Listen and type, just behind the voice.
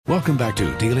Welcome back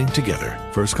to Dealing Together.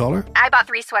 First caller? I bought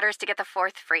 3 sweaters to get the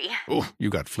 4th free. Oh, you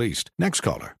got fleeced. Next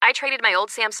caller? I traded my old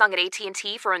Samsung at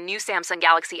AT&T for a new Samsung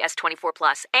Galaxy S24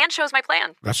 Plus and chose my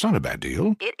plan. That's not a bad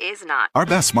deal. It is not. Our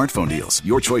best smartphone deals.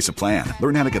 Your choice of plan.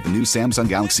 Learn how to get the new Samsung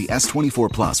Galaxy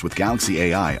S24 Plus with Galaxy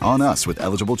AI on us with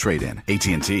eligible trade-in.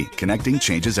 AT&T. Connecting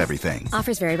changes everything.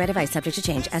 Offers vary by device. Subject to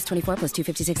change. S24 plus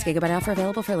 256 gigabyte offer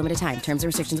available for a limited time. Terms and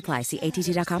restrictions apply. See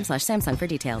att.com/Samsung for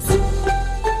details.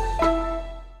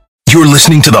 You're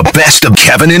listening to the best of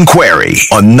Kevin and Query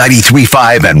on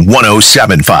 93.5 and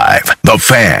 107.5. The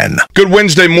Fan. Good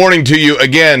Wednesday morning to you.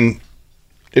 Again,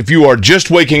 if you are just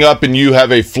waking up and you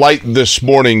have a flight this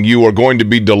morning, you are going to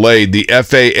be delayed. The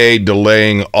FAA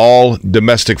delaying all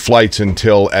domestic flights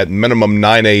until at minimum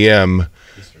 9 a.m.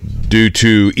 due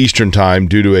to Eastern time,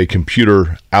 due to a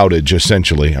computer outage,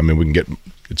 essentially. I mean,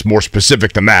 it's more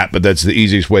specific than that, but that's the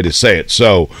easiest way to say it.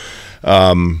 So,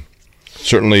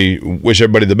 certainly wish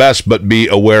everybody the best, but be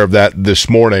aware of that this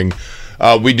morning.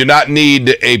 We do not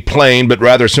need a plane, but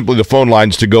rather simply the phone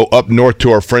lines to go up north to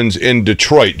our friends in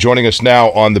Detroit. Joining us now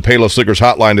on the Payless Liquors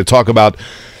hotline to talk about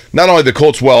not only the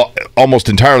Colts, well, almost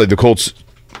entirely the Colts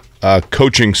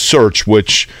coaching search,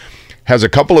 which has a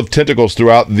couple of tentacles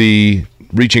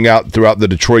reaching out throughout the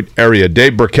Detroit area.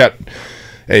 Dave Birkett,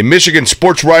 a Michigan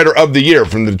Sports Writer of the Year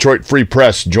from the Detroit Free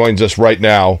Press, joins us right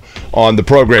now on the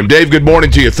program. Dave, good morning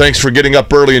to you. Thanks for getting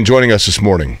up early and joining us this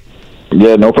morning.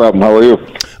 Yeah, no problem. How are you?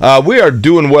 We are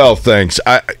doing well, thanks.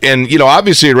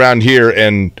 Obviously around here,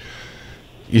 and,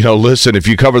 listen, if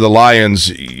you cover the Lions,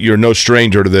 you're no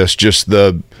stranger to this, just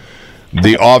the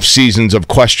off seasons of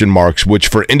question marks, which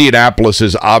for Indianapolis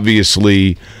is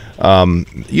obviously,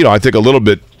 I think a little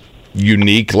bit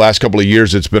unique. Last couple of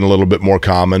years, it's been a little bit more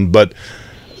common, but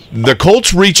the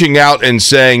Colts reaching out and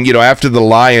saying, after the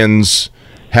Lions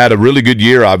had a really good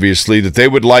year, obviously, that they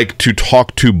would like to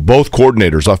talk to both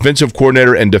coordinators, offensive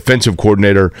coordinator and defensive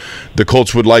coordinator, the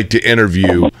Colts would like to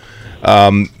interview.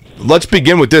 Let's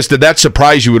begin with this. Did that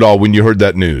surprise you at all when you heard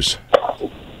that news?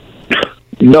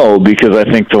 No, because I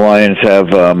think the Lions have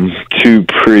two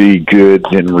pretty good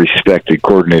and respected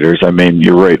coordinators. I mean,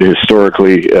 you're right.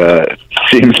 Historically,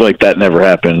 seems like that never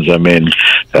happens. I mean,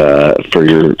 for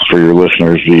your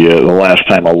listeners, the last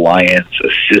time a Lions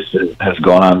assistant has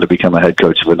gone on to become a head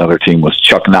coach of another team was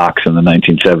Chuck Knox in the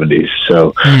 1970s.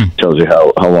 So tells you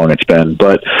how long it's been.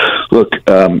 But look,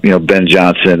 Ben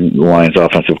Johnson, the Lions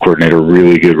offensive coordinator,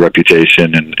 really good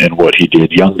reputation in what he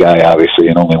did. Young guy, obviously,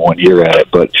 and only 1 year at it,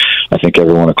 but I think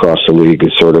everyone across the league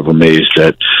is sort of amazed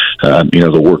at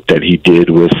the work that he did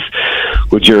with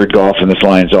Jared Goff and this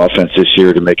Lions offense this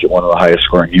year to make it one of the highest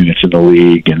scoring units in the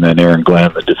league. And then Aaron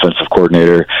Glenn, the defensive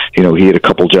coordinator, he had a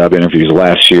couple job interviews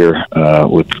last year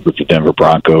with the Denver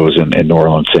Broncos and New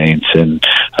Orleans Saints. And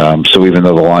so even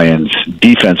though the Lions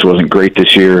defense wasn't great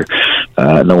this year,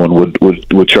 no one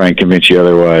would try and convince you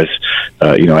otherwise.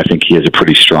 I think he has a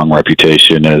pretty strong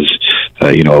reputation as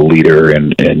a leader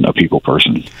and a people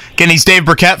person. Again, he's Dave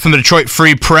Birkett from the Detroit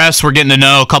Free Press. We're getting to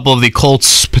know a couple of the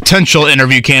Colts' potential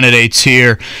interview candidates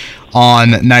here on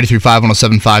 93.5,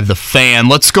 107.5, The Fan.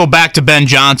 Let's go back to Ben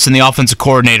Johnson, the offensive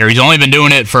coordinator. He's only been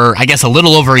doing it for, I guess, a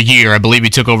little over a year. I believe he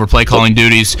took over play calling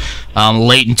duties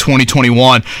late in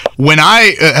 2021. When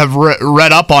I have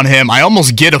read up on him, I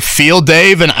almost get a feel,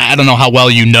 Dave, and I don't know how well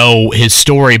you know his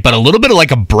story, but a little bit of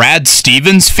like a Brad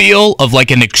Stevens feel of like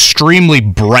an extremely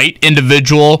bright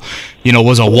individual,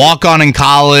 was a walk-on in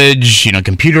college,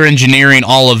 computer engineering,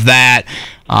 all of that.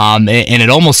 And it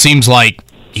almost seems like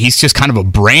he's just kind of a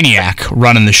brainiac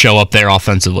running the show up there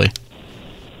offensively.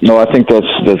 No, I think that's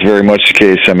very much the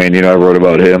case. I mean, I wrote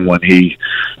about him when he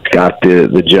got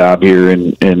the job here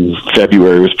in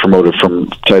February. He was promoted from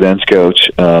tight ends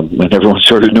coach, and everyone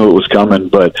sort of knew it was coming.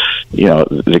 But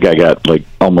the guy got like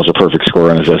almost a perfect score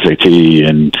on his SAT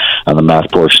and on the math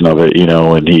portion of it.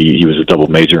 And he was a double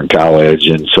major in college,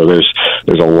 and so there's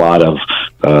a lot of.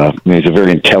 He's a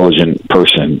very intelligent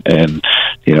person, and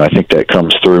I think that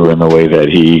comes through in the way that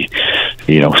he,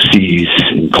 sees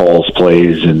and calls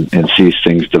plays and sees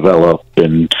things develop,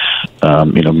 and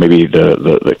maybe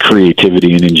the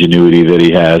creativity and ingenuity that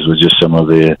he has with just some of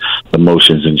the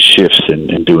motions and shifts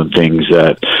and doing things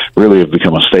that really have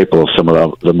become a staple of some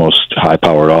of the most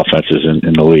high-powered offenses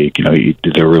in the league. He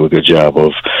did a really good job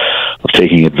of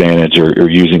taking advantage or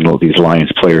using these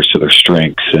Lions players to their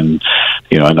strengths. And,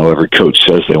 I know every coach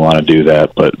says they want to do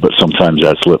that, but sometimes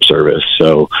that's lip service.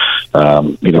 So, I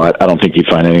don't think you'd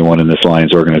find anyone in this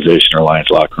Lions organization or Lions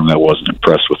locker room that wasn't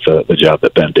impressed with the job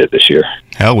that Ben did this year.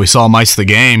 Hell, we saw him ice the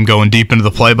game going deep into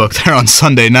the playbook there on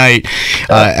Sunday night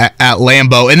at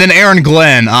Lambeau. And then Aaron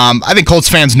Glenn. I think Colts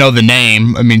fans know the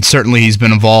name. I mean, certainly he's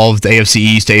been involved AFC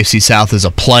East, AFC South as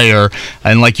a player.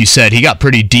 And like you said, he got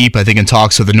pretty deep, I think, in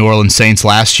talks with the New Orleans Saints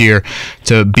last year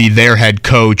to be their head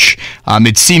coach.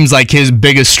 It seems like his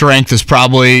biggest strength is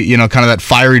probably, kind of that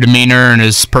fiery demeanor and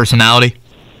his personality.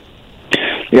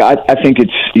 Yeah, I think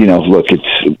it's,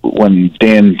 it's when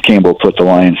Dan Campbell put the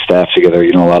Lions staff together,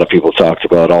 a lot of people talked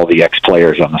about all the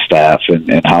ex-players on the staff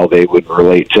and how they would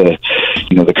relate to,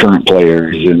 the current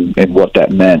players and what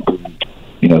that meant.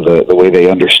 The way they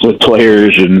understood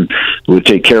players and would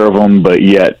take care of them, but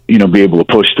yet, be able to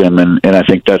push them. And I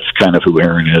think that's kind of who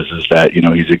Aaron is that,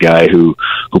 he's a guy who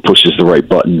pushes the right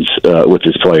buttons with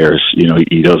his players.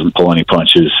 He doesn't pull any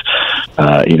punches.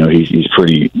 He's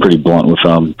pretty blunt with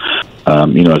them.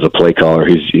 As a play caller,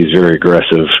 he's very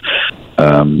aggressive.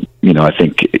 I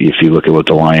think if you look at what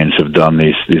the Lions have done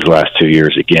these last 2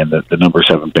 years, again, the numbers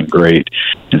haven't been great,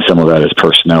 and some of that is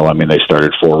personnel. I mean, they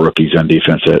started 4 rookies on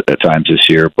defense at times this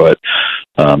year, but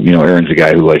Aaron's a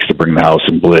guy who likes to bring the house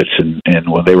and blitz,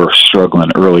 and when they were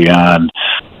struggling early on,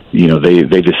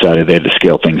 they decided they had to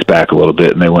scale things back a little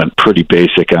bit, and they went pretty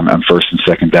basic on first and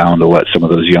second down to let some of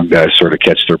those young guys sort of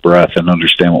catch their breath and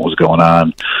understand what was going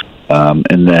on.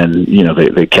 And then,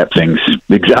 they kept things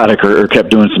exotic or kept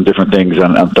doing some different things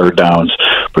on third downs,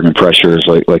 bringing pressures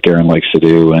like Aaron likes to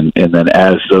do. And then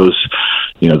as those,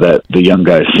 that the young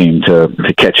guys seemed to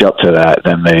catch up to that,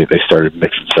 then they started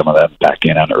mixing some of that back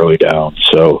in on early downs.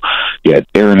 So, yeah,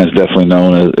 Aaron is definitely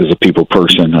known as a people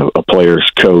person, a player's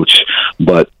coach,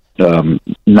 but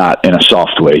not in a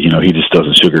soft way. He just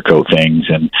doesn't sugarcoat things,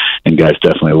 and guys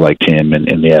definitely liked him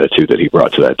and the attitude that he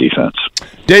brought to that defense.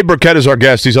 Dave Burkett is our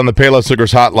guest. He's on the Payless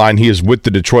Liquors hotline. He is with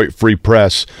the Detroit Free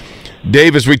Press.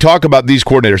 Dave, as we talk about these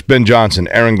coordinators, Ben Johnson,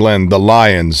 Aaron Glenn, the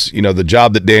Lions, the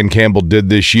job that Dan Campbell did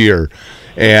this year,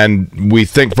 and we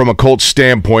think from a Colts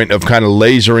standpoint of kind of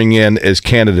lasering in as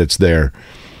candidates there.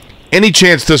 Any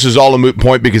chance this is all a moot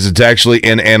point because it's actually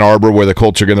in Ann Arbor where the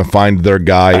Colts are going to find their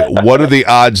guy? What are the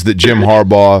odds that Jim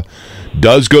Harbaugh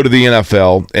does go to the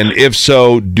NFL? And if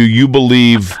so, do you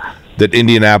believe that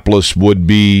Indianapolis would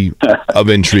be of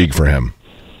intrigue for him?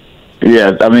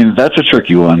 Yeah, I mean, that's a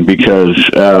tricky one because,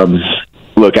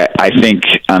 look, I think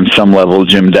on some level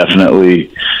Jim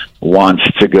definitely wants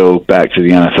to go back to the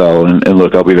NFL. And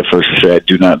look, I'll be the first to say I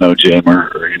do not know Jim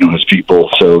or his people.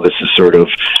 So this is sort of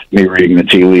me reading the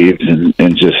tea leaves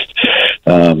and just,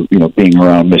 being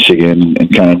around Michigan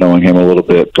and kind of knowing him a little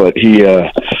bit. But he,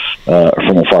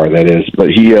 from afar, that is.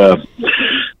 But he,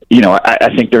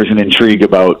 I think there's an intrigue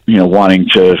about, wanting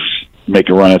to make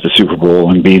a run at the Super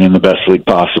Bowl and being in the best league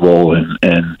possible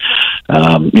and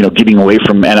getting away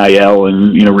from NIL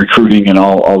and, recruiting and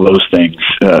all those things.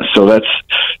 So that's,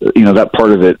 that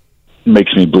part of it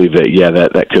makes me believe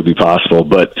that, that could be possible.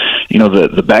 But,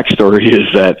 the backstory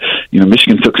is that,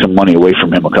 Michigan took some money away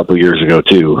from him a couple of years ago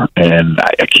too. And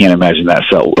I can't imagine that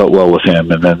felt well with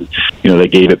him. And then, they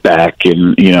gave it back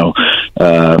and, he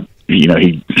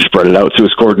spread it out to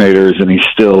his coordinators, and he's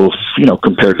still,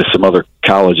 compared to some other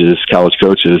college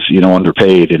coaches,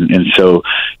 underpaid. And so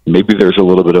maybe there's a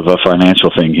little bit of a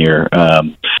financial thing here.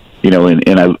 And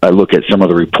I look at some of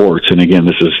the reports, and again,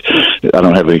 I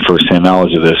don't have any firsthand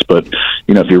knowledge of this, but,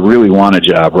 if you really want a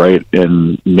job, right,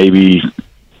 and maybe,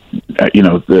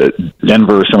 the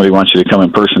Denver or somebody wants you to come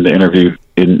in person to interview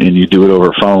and you do it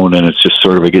over phone, and it's just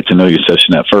sort of a get-to-know-you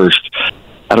session at first.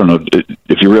 I don't know,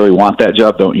 if you really want that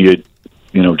job, don't you,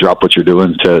 drop what you're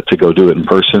doing to go do it in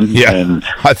person? Yeah, and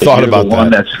I thought about that.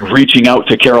 One that's reaching out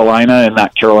to Carolina and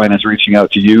not Carolina's reaching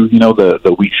out to you,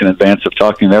 the weeks in advance of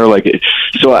talking there.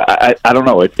 So I don't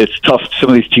know. It's tough. Some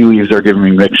of these tea leaves are giving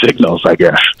me mixed signals, I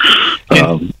guess.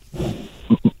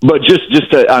 But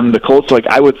just on the Colts,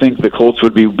 I would think the Colts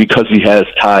would be, because he has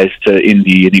ties to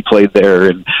Indy and he played there,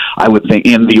 and I would think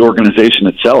in the organization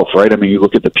itself, right? I mean, you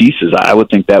look at the pieces. I would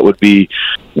think that would be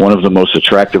one of the most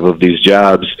attractive of these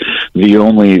jobs. The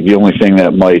only thing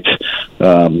that might,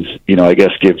 I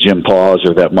guess give Jim pause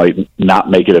or that might not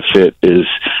make it a fit is,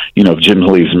 if Jim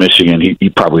leaves Michigan, he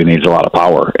probably needs a lot of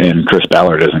power, and Chris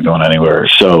Ballard isn't going anywhere.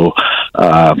 So,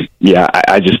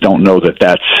 I just don't know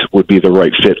that would be the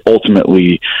right fit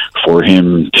ultimately for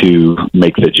him to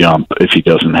make the jump if he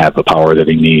doesn't have the power that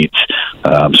he needs,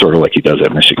 sort of like he does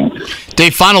at Michigan.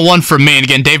 Dave, final one from me. And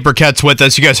again, Dave Burkett's with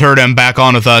us. You guys heard him back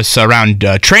on with us around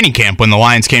training camp when the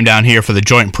Lions came down here for the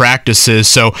joint practices.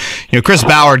 So, Chris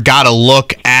Ballard got a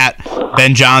look at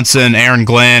Ben Johnson, Aaron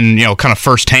Glenn, kind of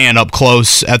firsthand up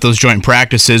close at those joint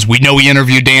practices. We know he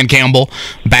interviewed Dan Campbell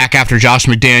back after Josh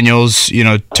McDaniels,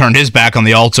 turned his back on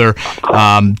the altar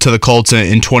to the Colts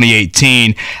in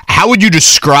 2018. How would you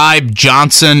describe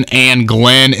Johnson and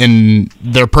Glenn and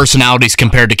their personalities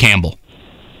compared to Campbell?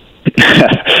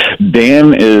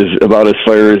 Dan is about as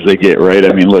fire as they get, right?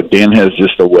 I mean, look, Dan has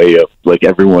just a way of, like,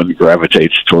 everyone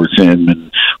gravitates towards him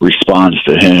and responds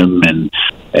to him, and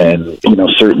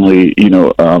certainly,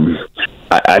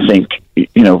 I think,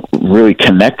 really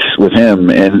connects with him,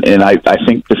 and I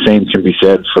think the same can be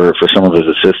said for some of his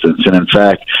assistants. And in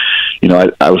fact,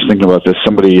 I was thinking about this.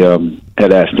 Somebody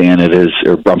had asked Dan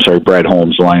Brad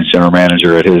Holmes, the Lions general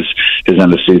manager, at his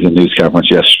end of season news conference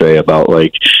yesterday about,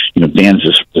 like, Dan's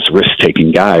this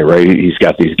risk-taking guy, right? He's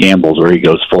got these gambles where he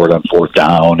goes for it on fourth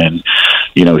down, and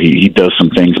he does some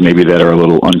things maybe that are a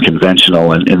little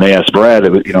unconventional. And they asked Brad,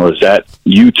 is that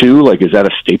you too? Like, is that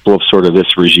a staple of sort of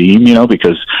this regime?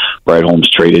 Because Brad Holmes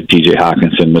traded T.J.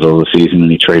 Hawkinson middle of the season,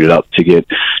 and he traded up to get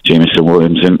Jameson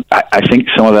Williams. And I think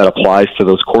some of that applies to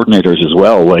those coordinators as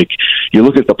well. Like, you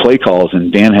look at the play calls,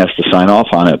 and Dan has to sign off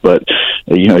on it. But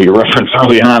you referenced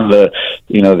early on the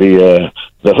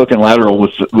hook and lateral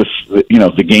with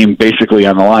the game basically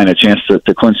on the line, a chance to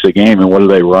clinch the game. And what do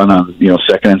they run on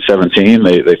 2nd and 17?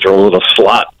 They throw a little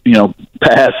slot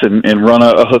pass and run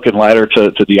a hook and ladder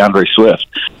to DeAndre Swift,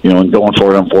 and going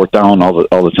for it on fourth down all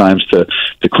the times to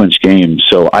clinch games.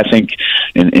 So I think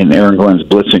in Aaron Glenn's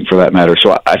blitzing, for that matter.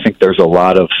 So I think there's a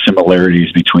lot of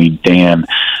similarities between Dan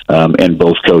and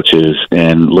both coaches.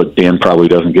 And look, Dan probably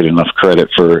doesn't get enough credit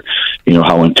for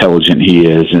how intelligent he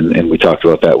is, and we talked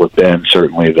about that with Ben.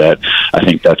 Certainly, that I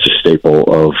think that's a staple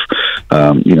of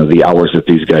the hours that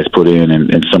these guys put in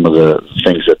and some of the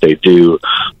things that they do.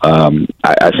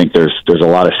 I think there's a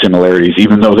lot of similarities,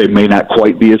 even though they may not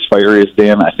quite be as fiery as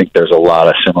Dan. I think there's a lot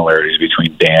of similarities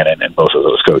between Dan and both of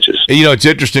those coaches. It's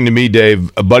interesting to me, Dave.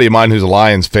 A buddy of mine who's a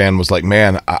Lions fan was like,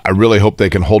 "Man, I really hope they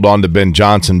can hold on to Ben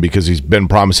Johnson because he's been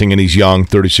promising and he's young,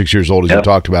 36 years old, as you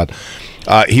talked about.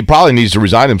 He probably needs to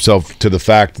resign himself to the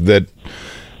fact that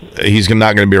he's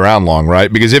not going to be around long,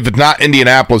 right? Because if it's not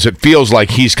Indianapolis, it feels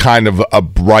like he's kind of a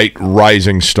bright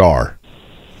rising star."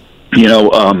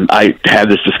 I had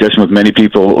this discussion with many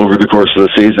people over the course of the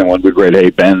season when we read, hey,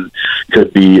 Ben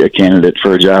could be a candidate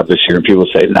for a job this year. And people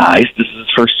say, this is his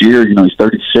first year. He's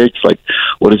 36. Like,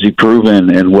 what has he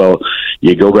proven? And, well,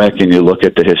 you go back and you look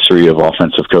at the history of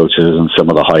offensive coaches and some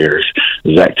of the hires.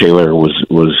 Zach Taylor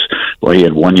he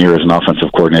had 1 year as an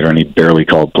offensive coordinator, and he barely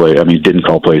called plays. I mean, he didn't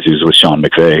call plays. He was with Sean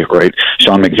McVay, right?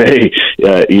 Sean McVay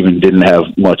even didn't have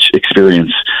much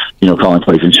experience, calling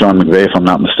plays. And Sean McVay, if I'm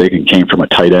not mistaken, came from a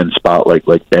tight end spot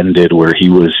like Ben did, where he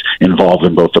was involved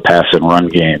in both the pass and run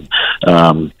game.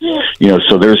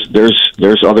 So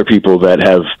there's other people that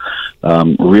have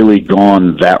really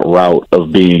gone that route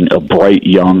of being a bright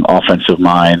young offensive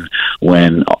mind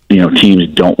when teams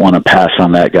don't want to pass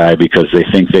on that guy because they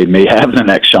think they may have the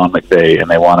next Sean McVay, and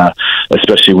they want to,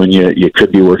 especially when you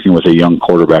could be working with a young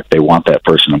quarterback, they want that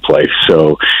person in place.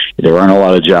 So there aren't a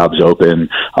lot of jobs open.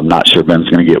 I'm not sure Ben's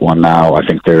going to get one now. I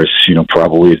think there's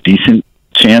probably a decent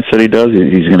chance that he does.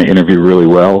 He's going to interview really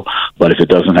well, but if it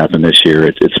doesn't happen this year,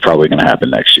 it's probably going to happen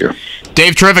next year.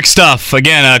 Dave, terrific stuff.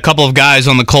 Again, a couple of guys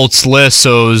on the Colts list,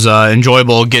 so it was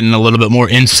enjoyable getting a little bit more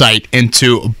insight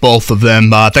into both of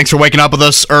them. Thanks for waking up with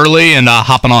us early and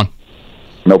hopping on.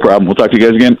 No problem. We'll talk to you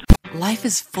guys again. Life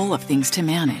is full of things to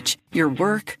manage. Your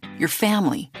work, your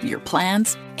family, your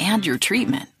plans, and your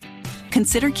treatment.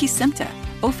 Consider Kesimpta,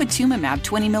 ofatumumab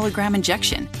 20 milligram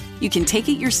injection. You can take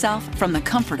it yourself from the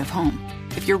comfort of home.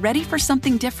 If you're ready for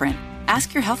something different,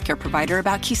 ask your healthcare provider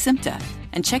about Kesimpta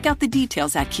and check out the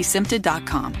details at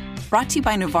Kesimpta.com. Brought to you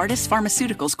by Novartis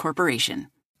Pharmaceuticals Corporation.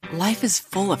 Life is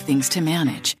full of things to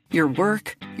manage. Your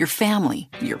work, your family,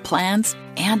 your plans,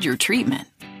 and your treatment.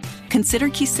 Consider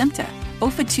Kesimpta,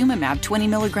 ofatumumab 20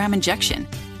 milligram injection.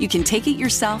 You can take it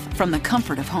yourself from the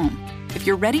comfort of home. If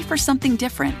you're ready for something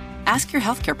different, ask your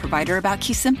healthcare provider about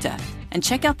Kesimpta and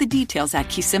check out the details at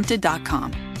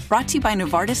Kesimpta.com. Brought to you by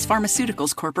Novartis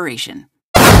Pharmaceuticals Corporation.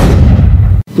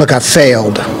 Look, I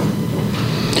failed.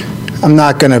 I'm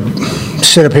not going to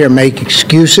sit up here and make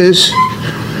excuses.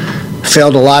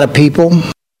 Failed a lot of people.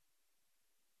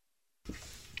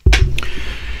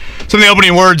 Some of the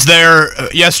opening words there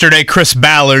yesterday, Chris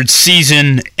Ballard's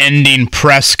season-ending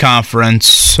press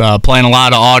conference, playing a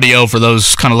lot of audio for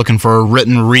those kind of looking for a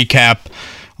written recap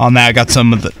on that. Got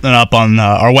some of it up on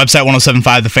our website,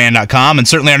 1075thefan.com, and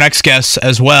certainly our next guest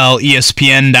as well,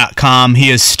 ESPN.com. He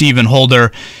is Stephen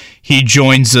Holder. He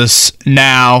joins us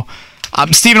now.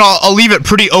 Stephen, I'll leave it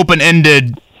pretty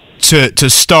open-ended to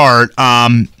start.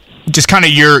 just kind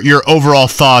of your overall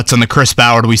thoughts on the Chris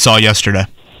Ballard we saw yesterday.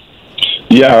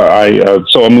 Yeah,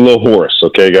 so I'm a little hoarse,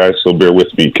 okay, guys, so bear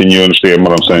with me. Can you understand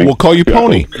what I'm saying? We'll call you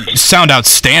Pony. Sound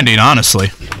outstanding,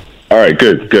 honestly. All right,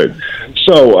 good.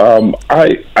 So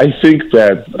I think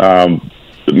that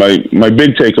my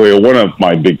big takeaway, or one of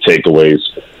my big takeaways,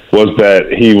 was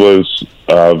that he was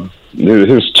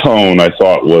his tone, I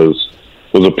thought, was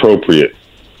appropriate.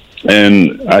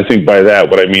 And I think by that,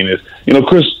 what I mean is,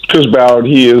 Chris Ballard,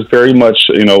 he is very much,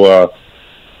 a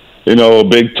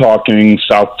big talking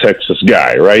South Texas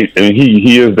guy, right? And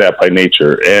he is that by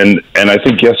nature. And I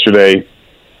think yesterday,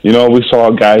 we saw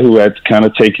a guy who had to kind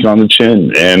of take it on the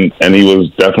chin, and he was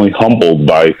definitely humbled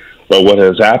by what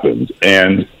has happened.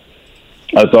 And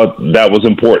I thought that was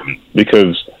important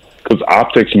because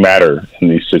optics matter in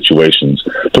these situations,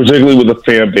 particularly with a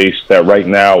fan base that right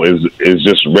now is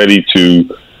just ready to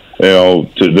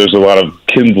there's a lot of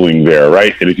kindling there,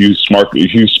 right? And if you spark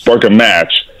a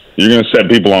match, you're going to set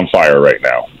people on fire right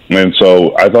now. And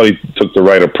so I thought he took the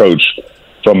right approach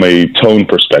from a tone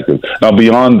perspective. Now,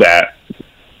 beyond that,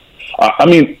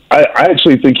 I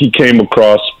actually think he came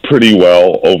across pretty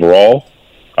well overall.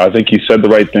 I think he said the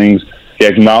right things. He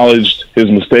acknowledged his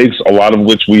mistakes, a lot of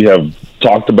which we have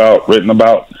talked about, written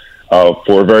about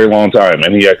for a very long time.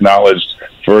 And he acknowledged,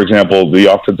 for example, the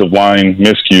offensive line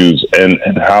miscues and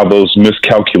how those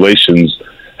miscalculations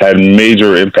had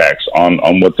major impacts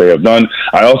on what they have done.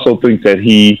 I also think that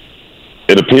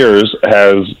it appears,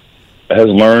 has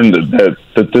learned that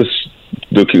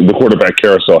the quarterback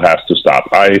carousel has to stop.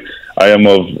 I'm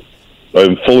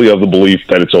fully of the belief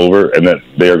that it's over and that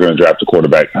they are going to draft a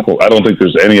quarterback. I don't think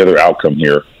there's any other outcome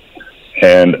here,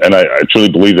 and I truly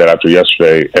believe that after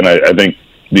yesterday. And I think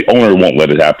the owner won't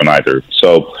let it happen either.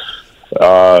 So.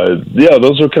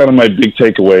 Those are kind of my big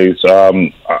takeaways.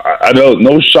 I know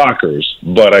no shockers,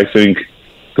 but I think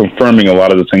confirming a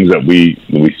lot of the things that we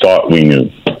thought we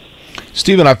knew.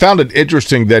 Stephen, I found it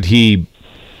interesting that he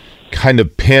kind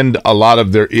of pinned a lot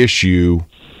of their issue,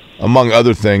 among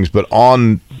other things, but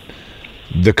on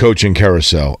the coaching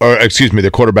carousel, or excuse me, the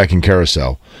quarterbacking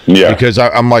carousel. Yeah. Because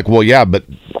I'm like, well, yeah, but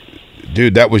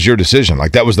dude, that was your decision.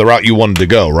 Like, that was the route you wanted to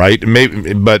go, right?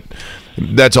 Maybe, but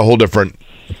that's a whole different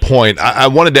point. I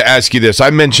wanted to ask you this. I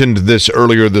mentioned this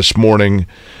earlier this morning,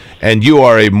 and you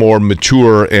are a more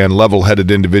mature and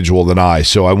level-headed individual than I,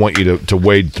 so I want you to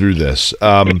wade through this.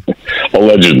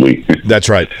 Allegedly. That's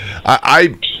right.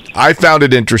 I found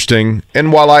it interesting,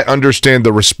 and while I understand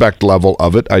the respect level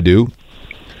of it, I do,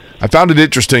 I found it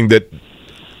interesting that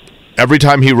every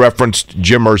time he referenced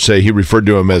Jim Irsay, he referred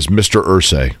to him as Mr.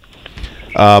 Irsay.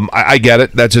 I get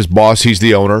it. That's his boss. He's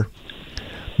the owner.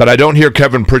 But I don't hear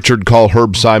Kevin Pritchard call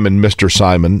Herb Simon Mr.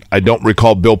 Simon. I don't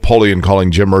recall Bill Polian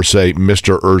calling Jim Irsay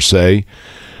Mr. Irsay.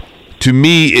 To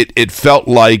me, it felt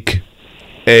like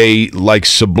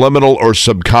subliminal or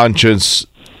subconscious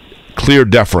clear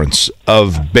deference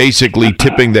of basically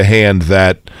tipping the hand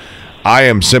that I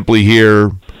am simply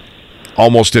here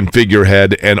almost in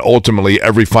figurehead, and ultimately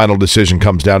every final decision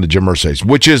comes down to Jim Irsay,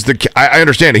 which is I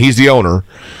understand it. He's the owner.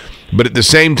 But at the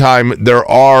same time, there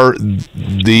are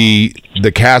the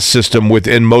caste system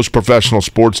within most professional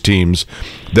sports teams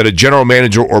that a general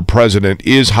manager or president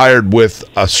is hired with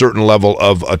a certain level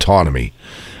of autonomy.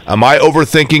 Am I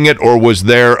overthinking it, or was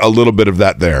there a little bit of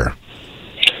that there?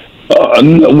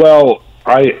 Well,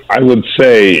 I would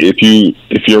say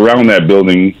if you're around that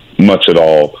building much at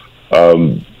all,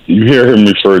 you hear him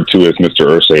referred to as Mr.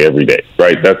 Irsay every day,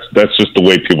 right? That's just the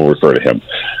way people refer to him.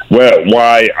 Well,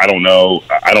 why? I don't know.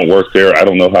 I don't work there. I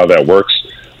don't know how that works.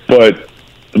 But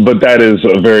that is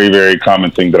a very, very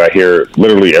common thing that I hear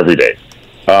literally every day.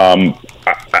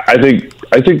 I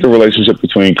think the relationship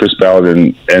between Chris Ballard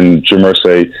and Jim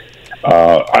Irsay,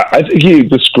 I think he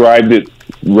described it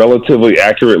relatively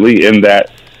accurately in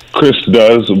that Chris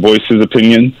does voice his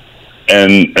opinion,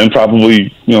 and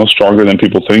probably stronger than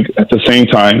people think. At the same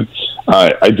time,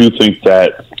 I do think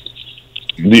that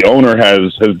the owner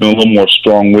has been a little more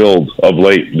strong-willed of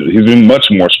late. He's been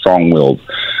much more strong-willed.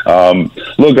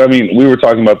 Look, I mean, we were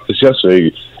talking about this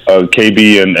yesterday,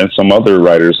 KB and some other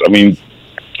writers. I mean,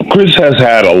 Chris has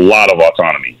had a lot of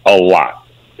autonomy, a lot,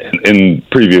 in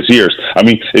previous years. I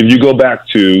mean, if you go back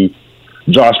to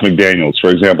Josh McDaniels, for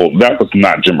example, that was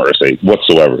not Jim Irsay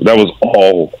whatsoever. That was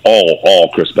all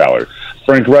Chris Ballard.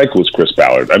 Frank Reich was Chris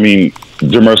Ballard. I mean,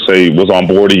 Jim Irsay was on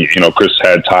board. Chris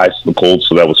had ties to the Colts,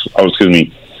 so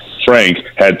Frank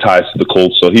had ties to the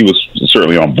Colts, so he was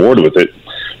certainly on board with it.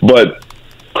 But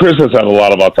Chris has had a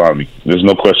lot of autonomy. There's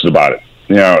no question about it.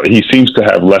 He seems to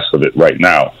have less of it right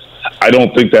now. I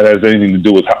don't think that has anything to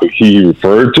do with how he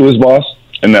referred to his boss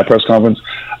in that press conference.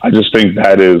 I just think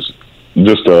that is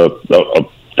just a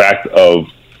fact of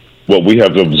what we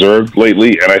have observed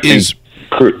lately, and I think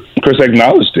Chris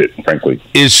acknowledged it, frankly.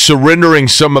 Is surrendering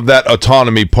some of that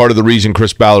autonomy part of the reason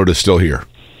Chris Ballard is still here?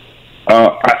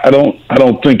 I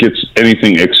don't think it's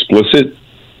anything explicit.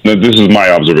 Now, this is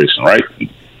my observation, right?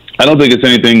 I don't think it's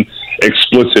anything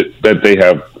explicit that they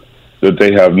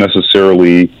have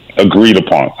necessarily agreed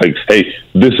upon. Like, hey,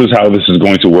 this is how this is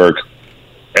going to work,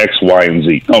 X, Y, and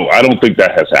Z. No, I don't think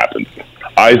that has happened.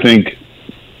 I think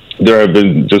there have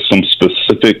been just some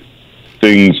specific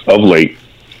things of late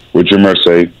where Jim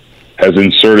Irsay has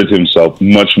inserted himself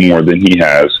much more than he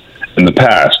has in the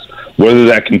past. Whether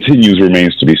that continues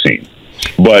remains to be seen.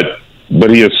 But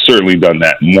he has certainly done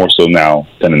that more so now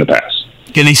than in the past.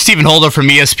 Again, he's Stephen Holder from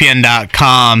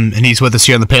ESPN.com, and he's with us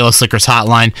here on the Payless Liquors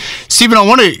Hotline. Stephen, I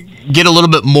want to get a little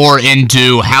bit more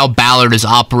into how Ballard has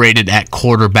operated at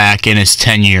quarterback in his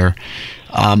tenure,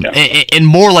 and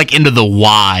more like into the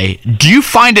why. Do you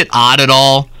find it odd at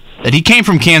all that he came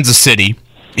from Kansas City?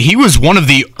 He was one of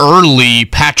the early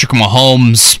Patrick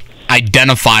Mahomes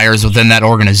identifiers within that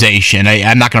organization.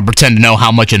 I'm not going to pretend to know how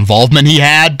much involvement he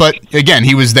had, but again,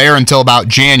 he was there until about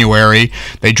January.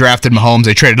 They drafted Mahomes.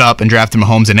 They traded up and drafted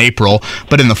Mahomes in April.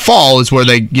 But in the fall is where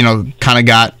they, kind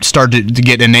of started to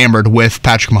get enamored with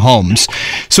Patrick Mahomes.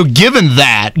 So given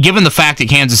the fact that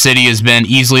Kansas City has been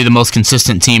easily the most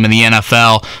consistent team in the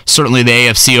NFL, certainly the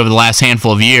AFC over the last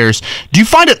handful of years, do you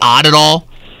find it odd at all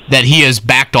that he has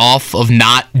backed off of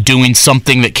not doing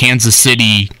something that Kansas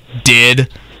City did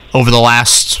over the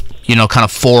last, kind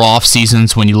of 4 off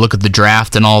seasons when you look at the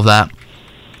draft and all of that?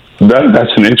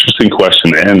 That's an interesting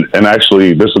question, and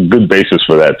actually there's a good basis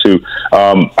for that too.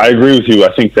 I agree with you.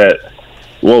 I think that,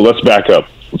 let's back up.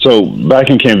 So back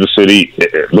in Kansas City,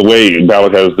 the way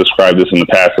Ballard has described this in the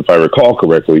past, if I recall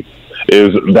correctly,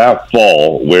 is that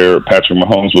fall where Patrick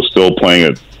Mahomes was still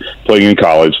playing in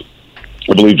college.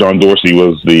 I believe John Dorsey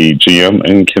was the GM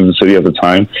in Kansas City at the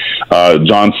time.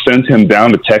 John sent him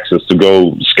down to Texas to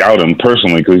go scout him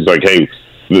personally because he's like, hey,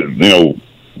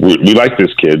 we like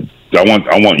this kid. I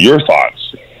want your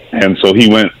thoughts. And so he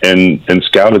went and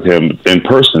scouted him in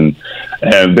person,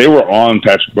 and they were on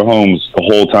Patrick Mahomes the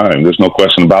whole time. There's no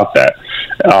question about that.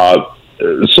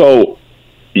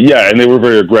 And they were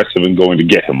very aggressive in going to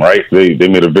get him, right? They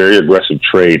made a very aggressive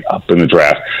trade up in the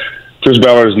draft. Chris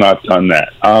Ballard has not done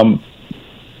that.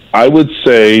 I would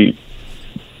say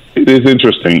it is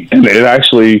interesting, and it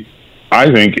actually, I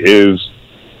think, is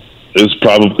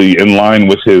probably in line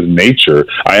with his nature.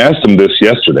 I asked him this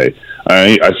yesterday.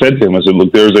 I said to him, I said,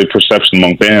 look, there's a perception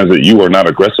among fans that you are not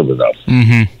aggressive enough.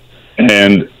 Mm-hmm.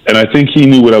 And I think he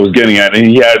knew what I was getting at, and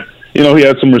he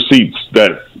had some receipts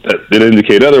that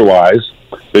indicate otherwise.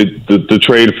 The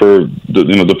trade for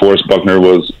DeForest Buckner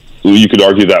was, you could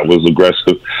argue that was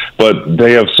aggressive, but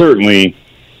they have certainly,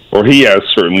 or he has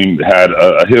certainly had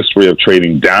a history of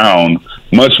trading down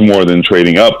much more than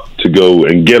trading up to go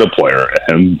and get a player.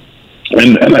 And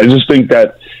I just think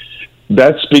that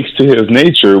speaks to his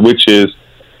nature, which is,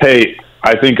 hey,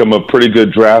 I think I'm a pretty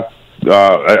good draft.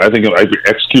 I think I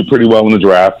execute pretty well in the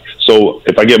draft. So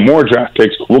if I get more draft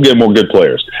picks, we'll get more good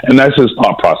players. And that's his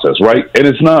thought process, right? And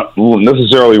it's not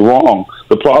necessarily wrong.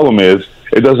 The problem is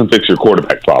it doesn't fix your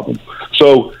quarterback problem.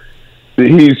 So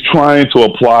he's trying to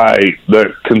apply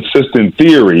the consistent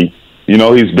theory.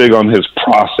 He's big on his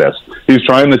process. He's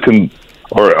trying to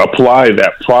apply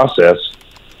that process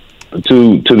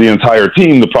to the entire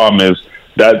team. The problem is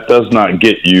that does not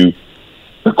get you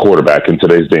a quarterback in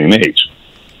today's day and age.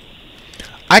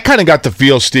 I kind of got the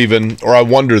feel, Stephen, or I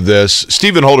wonder this.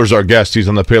 Stephen Holder's our guest. He's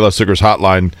on the Payless Liquors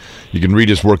Hotline. You can read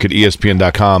his work at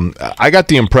ESPN.com. I got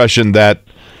the impression that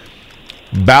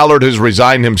Ballard has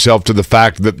resigned himself to the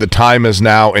fact that the time is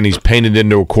now, and he's painted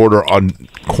into a corner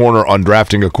on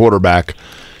drafting a quarterback.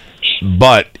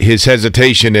 But his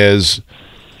hesitation is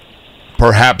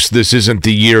perhaps this isn't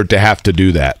the year to have to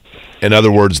do that. In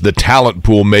other words, the talent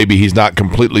pool maybe he's not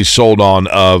completely sold on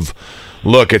of,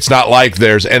 look, it's not like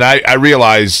there's, and I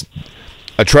realize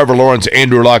a Trevor Lawrence,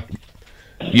 Andrew Luck,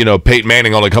 Peyton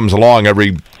Manning only comes along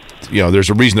every, there's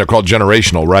a reason they're called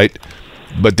generational, right?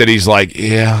 But that he's like,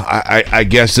 yeah, I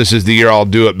guess this is the year I'll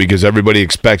do it because everybody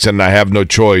expects it and I have no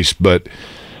choice. But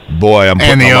boy, and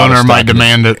the owner might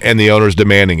demand it, and the owner's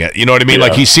demanding it. You know what I mean? Yeah.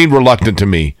 Like he seemed reluctant to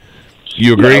me.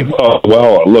 You agree? Yeah,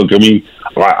 well, look, I mean,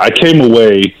 I came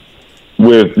away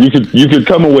with you could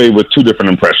come away with two different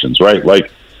impressions, right?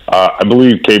 Like I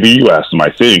believe KB, you asked him.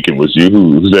 I think it was you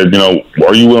who said,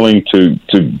 are you willing to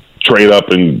trade up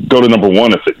and go to number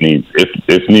one if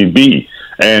need be?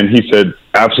 And he said,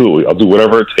 absolutely, I'll do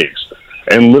whatever it takes.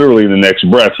 And literally in the next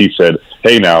breath, he said,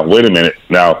 hey, now, wait a minute.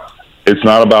 Now, it's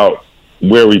not about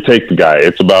where we take the guy.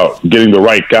 It's about getting the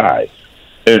right guy.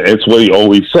 And it's what he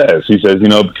always says. He says,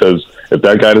 because if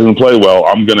that guy doesn't play well,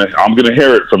 I'm gonna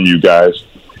hear it from you guys.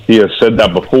 He has said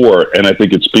that before, and I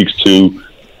think it speaks to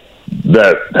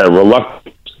that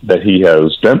reluctance that he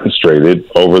has demonstrated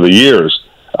over the years.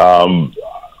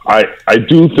 I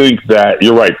do think that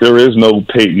you're right. There is no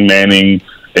Peyton Manning,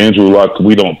 Andrew Luck,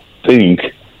 we don't think,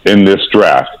 in this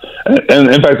draft. And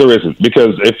in fact, there isn't,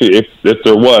 because if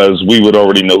there was, we would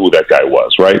already know who that guy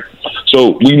was, right?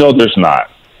 So we know there's not.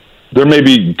 There may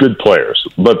be good players,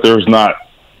 but there's not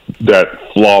that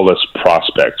flawless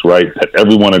prospect, right, that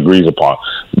everyone agrees upon.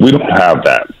 We don't have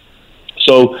that.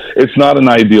 So it's not an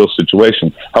ideal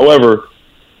situation. However,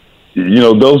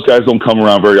 those guys don't come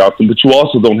around very often, but you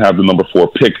also don't have the number 4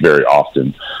 pick very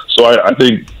often. So I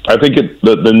think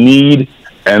the need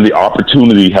and the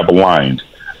opportunity have aligned.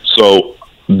 So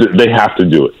they have to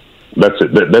do it. That's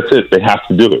it. That's it. They have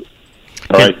to do it.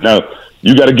 All right. Now,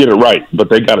 you got to get it right, but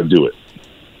they got to do it.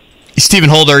 Stephen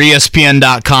Holder,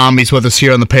 ESPN.com. He's with us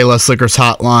here on the Payless Liquors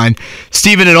hotline.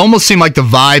 Stephen, it almost seemed like the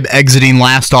vibe exiting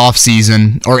last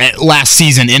offseason, or last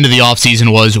season into the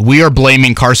offseason, was we are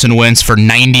blaming Carson Wentz for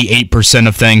 98%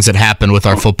 of things that happened with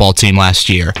our football team last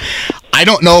year. I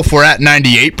don't know if we're at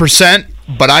 98%,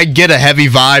 but I get a heavy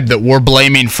vibe that we're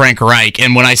blaming Frank Reich.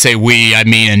 And when I say we, I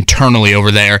mean internally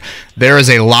over there. There is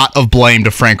a lot of blame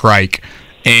to Frank Reich.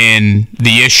 And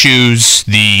the issues,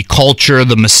 the culture,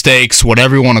 the mistakes,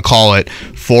 whatever you want to call it,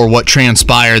 for what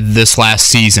transpired this last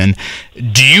season.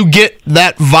 Do you get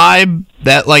that vibe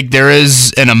that there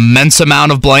is an immense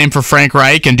amount of blame for Frank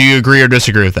Reich, and do you agree or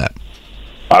disagree with that?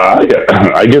 I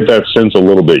get that sense a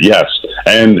little bit, yes.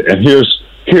 And here's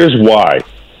why.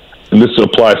 And this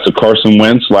applies to Carson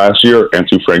Wentz last year and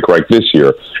to Frank Reich this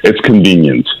year. It's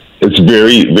convenient. It's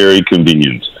very, very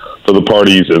convenient for the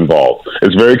parties involved.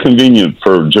 It's very convenient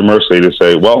for Jim Irsay to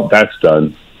say, well, that's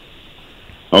done.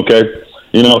 Okay?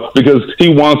 Because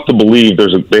he wants to believe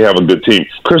they have a good team.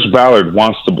 Chris Ballard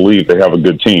wants to believe they have a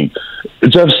good team.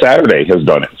 Jeff Saturday has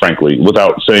done it, frankly,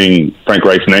 without saying Frank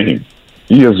Reich's name.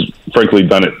 He has, frankly,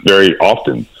 done it very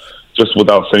often, just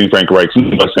without saying Frank Reich's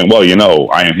name, by saying, well,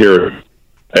 I am here.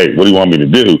 Hey, what do you want me to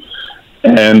do?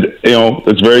 And,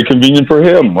 it's very convenient for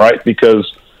him, right?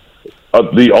 Because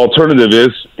the alternative is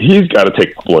he's got to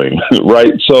take the blame,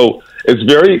 right? So it's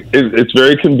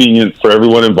very convenient for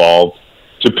everyone involved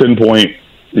to pinpoint,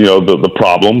 the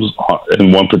problems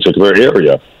in one particular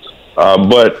area.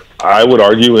 But I would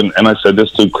argue, and I said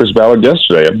this to Chris Ballard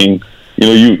yesterday, I mean,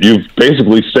 you've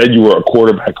basically said you were a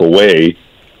quarterback away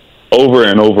over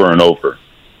and over and over.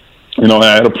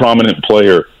 I had a prominent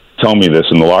player tell me this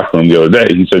in the locker room the other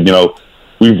day. He said,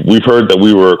 we've heard that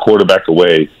we were a quarterback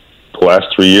away the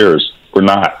last 3 years. We're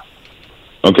not.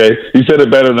 Okay? He said it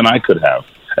better than I could have.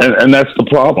 And that's the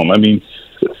problem. I mean,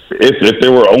 if they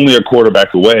were only a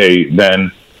quarterback away,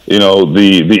 then,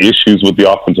 the issues with the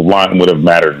offensive line would have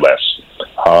mattered less.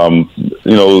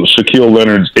 Shaquille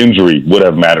Leonard's injury would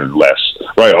have mattered less.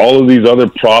 Right? All of these other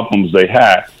problems they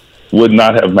had would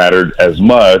not have mattered as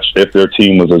much if their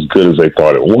team was as good as they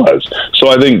thought it was. So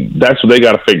I think that's what they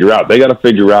got to figure out. They got to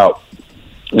figure out,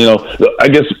 I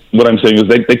guess what I'm saying is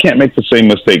they can't make the same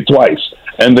mistake twice.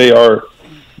 And they are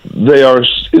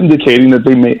indicating that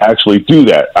they may actually do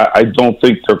that. I don't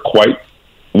think they're quite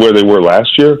where they were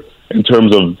last year in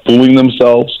terms of fooling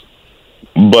themselves.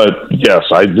 But, yes,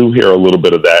 I do hear a little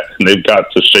bit of that, and they've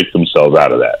got to shake themselves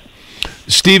out of that.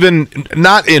 Stephen,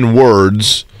 not in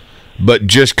words, but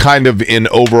just kind of in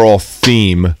overall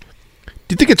theme,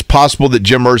 do you think it's possible that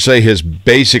Jim Irsay has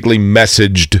basically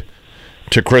messaged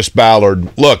to Chris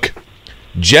Ballard, look,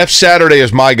 Jeff Saturday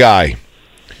is my guy.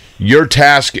 Your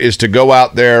task is to go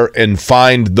out there and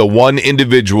find the one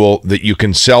individual that you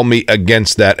can sell me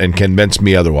against that and convince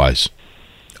me otherwise.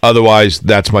 Otherwise,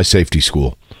 that's my safety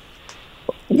school.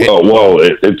 Well,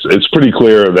 it's pretty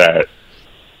clear that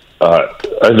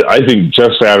I think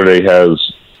Jeff Saturday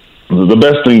has the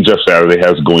best thing Jeff Saturday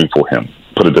has going for him,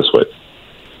 put it this way,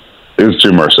 is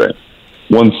Jim Irsay.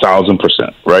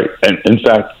 1,000%, right? And in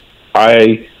fact,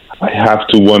 I have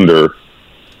to wonder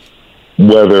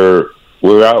whether,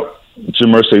 without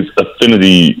Jim Irsay's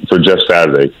affinity for Jeff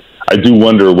Saturday, I do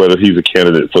wonder whether he's a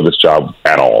candidate for this job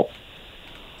at all.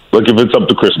 Like if it's up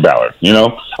to Chris Ballard, I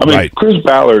mean, right. Chris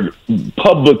Ballard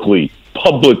publicly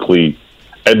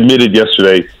admitted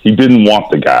yesterday he didn't want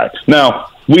the guy.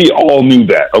 Now, we all knew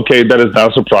that, okay? That is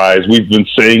not a surprise. We've been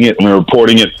saying it and we're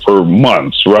reporting it for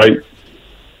months, right?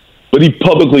 But he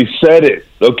publicly said it,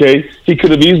 okay? He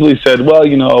could have easily said, well,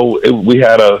 we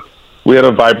had a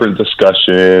vibrant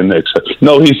discussion, etc.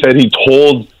 No, he said he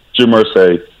told Jim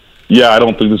Irsay, yeah, I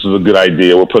don't think this is a good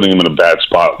idea. We're putting him in a bad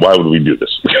spot. Why would we do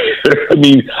this? I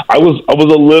mean, I was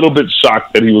a little bit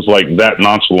shocked that he was like that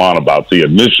nonchalant about the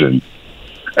admission.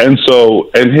 And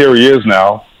here he is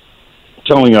now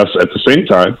telling us at the same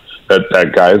time that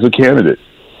that guy is a candidate.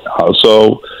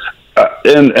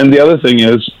 And the other thing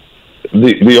is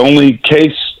the only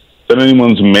case that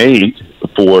anyone's made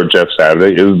for Jeff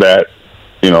Saturday is that,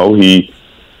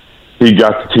 he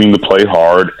got the team to play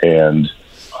hard and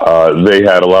they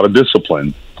had a lot of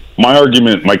discipline. My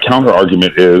counter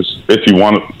argument is, if you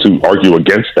want to argue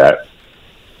against that,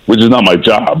 which is not my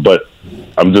job, but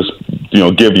I'm just,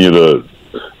 giving you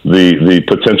the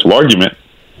potential argument.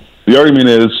 The argument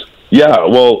is,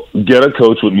 get a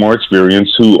coach with more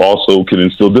experience who also can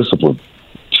instill discipline.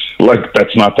 Like,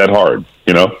 that's not that hard,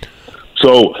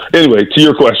 So anyway, to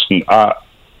your question,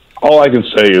 all I can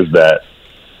say is that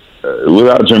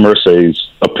without Jim Irsay's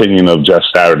opinion of Jeff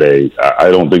Saturday,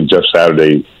 I don't think Jeff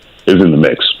Saturday is in the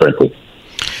mix, frankly.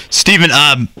 Steven,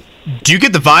 do you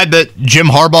get the vibe that Jim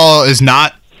Harbaugh is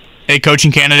not a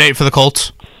coaching candidate for the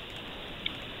Colts?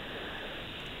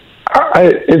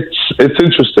 It's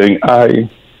interesting.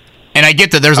 And I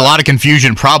get that there's a lot of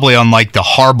confusion probably on like the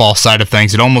Harbaugh side of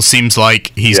things. It almost seems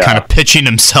like he's kind of pitching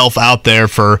himself out there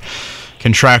for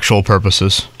contractual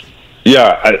purposes.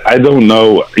 Yeah, I don't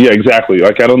know. Yeah, exactly.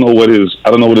 Like I don't know what his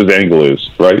angle is,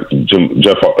 right? Jim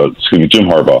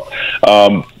Harbaugh.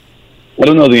 I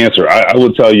don't know the answer. I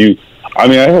would tell you. I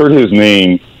mean, I heard his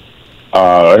name.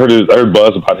 I heard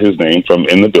buzz about his name from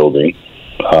in the building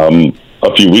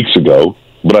a few weeks ago,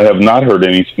 but I have not heard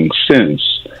anything since.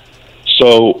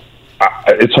 So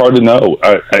it's hard to know.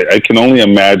 I can only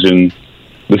imagine.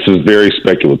 This is very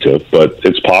speculative, but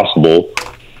it's possible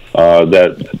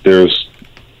that there's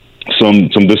some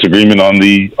disagreement on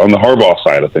the Harbaugh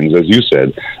side of things, as you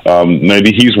said.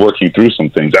 Maybe he's working through some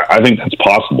things. I think that's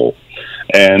possible.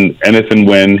 And if and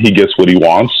when he gets what he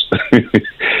wants,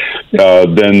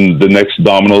 then the next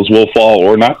dominoes will fall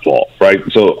or not fall, right?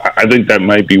 So I think that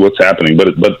might be what's happening.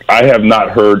 But I have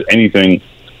not heard anything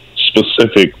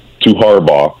specific to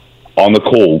Harbaugh on the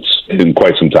Colts in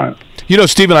quite some time.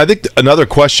 Stephen, I think another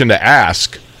question to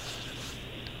ask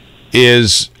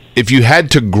is, if you had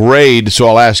to grade, so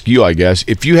I'll ask you, I guess,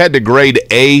 if you had to grade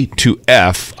A to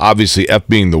F, obviously F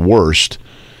being the worst,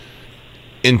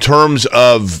 in terms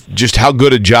of just how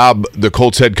good a job the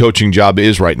Colts head coaching job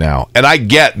is right now. And I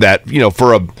get that,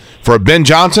 for a Ben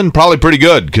Johnson, probably pretty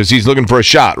good because he's looking for a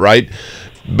shot, right?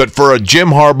 But for a Jim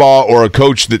Harbaugh or a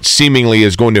coach that seemingly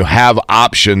is going to have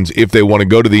options if they want to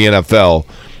go to the NFL,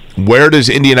 where does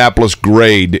Indianapolis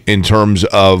grade in terms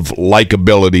of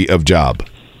likability of job?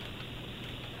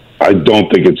 I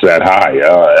don't think it's that high.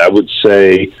 I would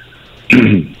say...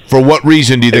 For what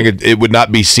reason do you think it would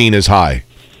not be seen as high?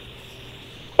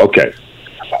 Okay.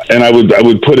 And I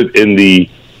would put it in the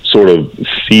sort of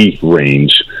C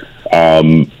range,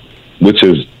 which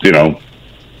is,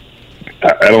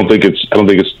 I don't think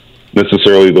it's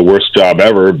necessarily the worst job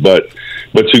ever, but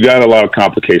you got a lot of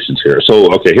complications here.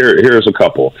 So, okay, here's a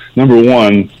couple. Number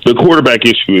one, the quarterback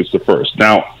issue is the first.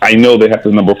 Now, I know they have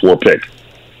the number 4 pick,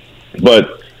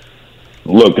 but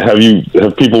look, have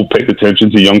people paid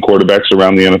attention to young quarterbacks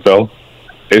around the NFL?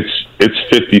 It's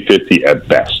 50-50 at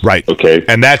best. Right. Okay.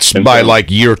 And that's by like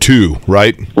year 2,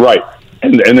 right? Right.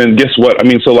 And then guess what? I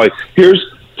mean, so like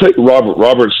take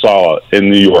Robert Saleh in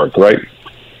New York, right?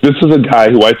 This is a guy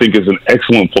who I think is an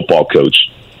excellent football coach.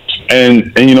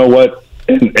 And you know what?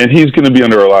 And he's going to be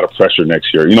under a lot of pressure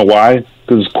next year. You know why?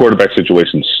 Because his quarterback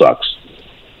situation sucks.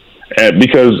 And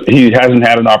because he hasn't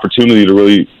had an opportunity to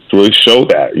really show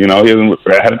that. He hasn't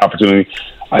had an opportunity,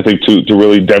 I think, to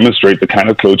really demonstrate the kind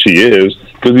of coach he is,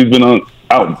 because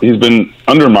he's been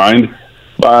undermined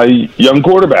by young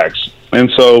quarterbacks. And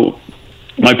so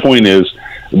my point is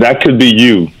that could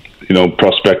be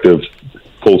prospective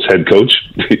Colts head coach.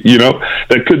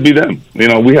 That could be them.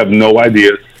 We have no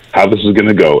idea how this is going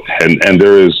to go, and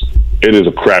it is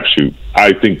a crapshoot.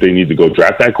 I think they need to go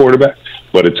draft that quarterback,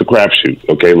 but it's a crapshoot.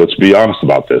 Okay, let's be honest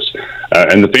about this,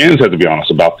 and the fans have to be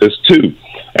honest about this too.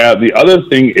 The other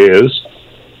thing is,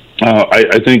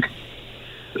 I think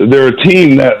they're a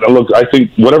team that I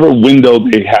think whatever window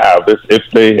they have, if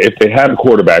they had a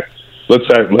quarterback, let's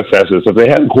ask this: if they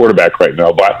had a quarterback right now,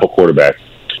 a viable quarterback,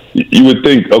 you would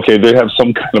think, okay, they have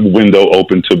some kind of window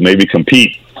open to maybe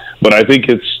compete, but I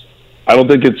don't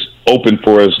think it's open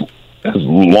for as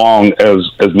long as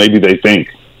maybe they think.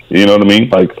 You know what I mean?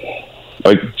 Like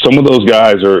some of those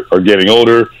guys are getting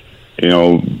older.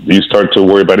 You start to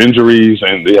worry about injuries,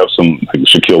 and they have some, like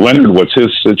Shaquille Leonard. What's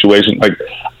his situation?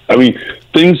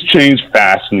 Things change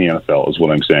fast in the NFL, is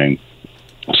what I'm saying.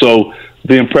 So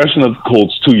the impression of the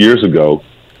Colts 2 years ago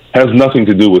has nothing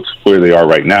to do with where they are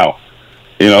right now.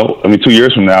 2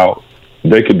 years from now,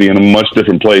 they could be in a much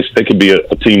different place. They could be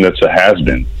a team that's a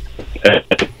has-been.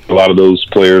 And a lot of those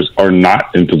players are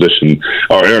not in position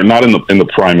or are not in the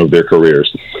prime of their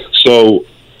careers. So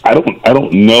I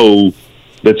don't know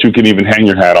that you can even hang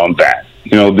your hat on that.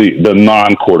 The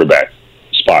non-quarterback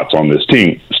spots on this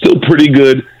team still pretty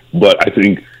good, but I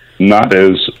think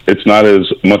it's not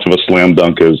as much of a slam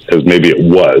dunk as maybe it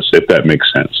was, if that makes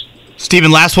sense.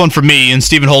 Stephen, last one for me, and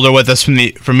Stephen Holder with us from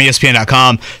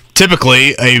ESPN.com.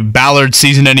 Typically, a Ballard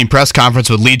season-ending press conference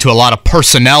would lead to a lot of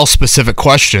personnel-specific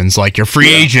questions, like your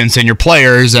free agents and your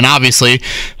players, and obviously,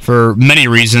 for many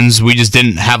reasons, we just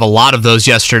didn't have a lot of those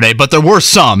yesterday, but there were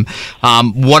some.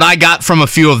 What I got from a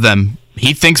few of them,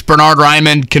 he thinks Bernhard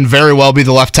Raimann can very well be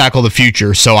the left tackle of the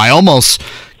future, so I almost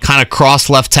kind of cross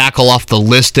left tackle off the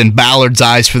list in Ballard's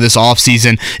eyes for this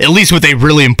offseason, at least with a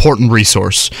really important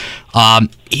resource.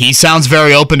 He sounds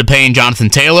very open to paying Jonathan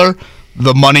Taylor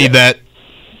the money that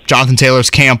Jonathan Taylor's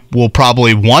camp will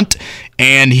probably want,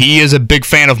 and he is a big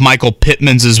fan of Michael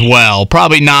Pittman's as well.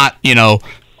 Probably not,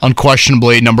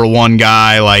 unquestionably number one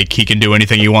guy, like he can do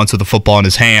anything he wants with the football in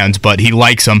his hands, but he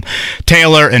likes him.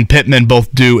 Taylor and Pittman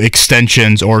both do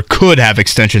extensions, or could have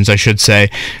extensions, I should say,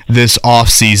 this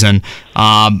offseason.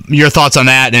 Your thoughts on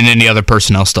that and any other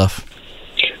personnel stuff?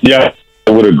 Yeah,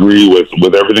 I would agree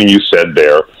with everything you said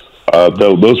there.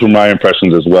 Those were my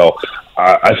impressions as well.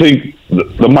 I think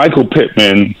the Michael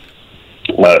Pittman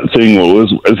thing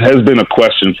has been a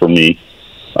question for me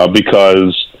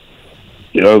because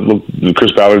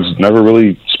Chris Ballard's never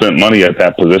really spent money at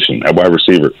that position at wide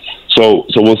receiver. So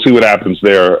we'll see what happens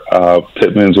there.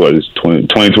 Pittman's he's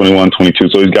 21, 22,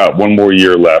 so he's got one more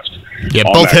year left. Yeah,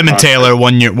 both him and Taylor,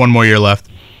 one more year left.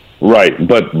 Right,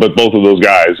 but both of those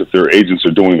guys, if their agents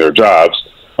are doing their jobs,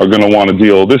 are going to want to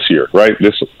deal this year, right?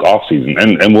 This offseason,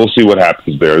 and we'll see what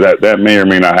happens there. That may or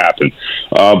may not happen.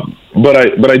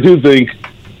 But I do think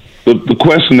the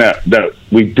question that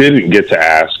we didn't get to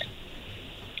ask,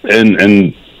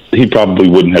 and he probably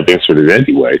wouldn't have answered it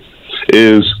anyway,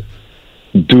 is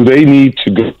do they need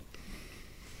to go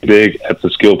big at the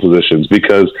skill positions?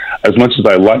 Because as much as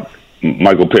I like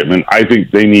Michael Pittman, I think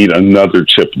they need another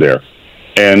chip there.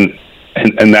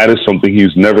 And that is something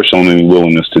he's never shown any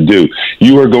willingness to do.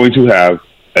 You are going to have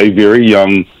a very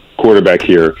young quarterback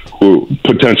here who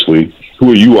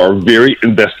you are very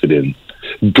invested in.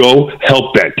 Go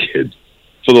help that kid.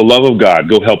 For the love of God,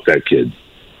 go help that kid.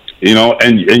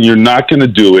 And you're not going to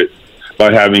do it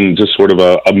by having just sort of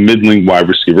a middling wide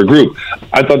receiver group.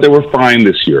 I thought they were fine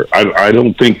this year. I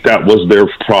don't think that was their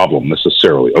problem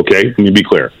necessarily, okay? Let me be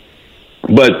clear.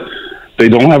 But they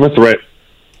don't have a threat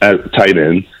at tight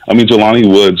end. Jelani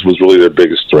Woods was really their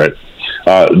biggest threat.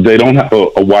 They don't have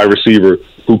a wide receiver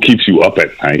who keeps you up at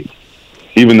night,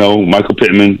 even though Michael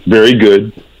Pittman, very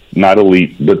good, not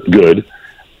elite, but good.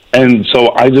 And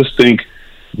so I just think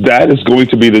that is going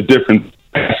to be the difference,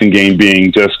 passing game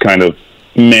being just kind of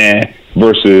meh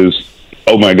versus,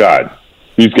 oh my God,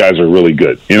 these guys are really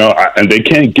good. And they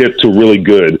can't get to really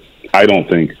good, I don't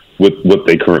think, with what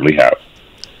they currently have.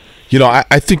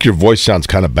 I think your voice sounds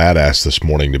kind of badass this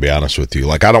morning, to be honest with you.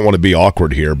 Like, I don't want to be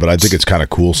awkward here, but I think it's kind of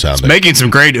cool sounding. It's making some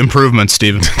great improvements,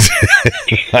 Steven.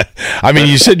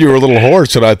 You said you were a little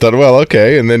hoarse, and I thought, well,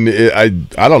 okay. And then I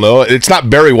don't know. It's not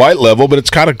Barry White level, but it's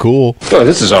kind of cool. Oh,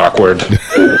 this is awkward. Look,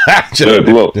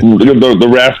 the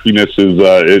raspiness is,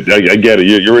 I get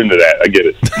it. You're into that. I get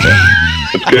it.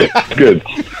 It's good.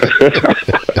 It's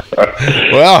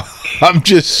good. Well, I'm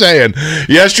just saying.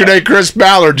 Yesterday, Chris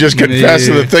Ballard just confessed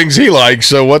to the things he likes.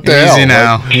 So what the hell?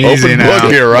 Now. Open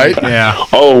book here, right? Yeah.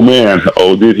 Oh man.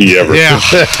 Oh, did he ever? Yeah.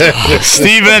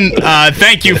 Stephen,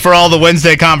 thank you for all the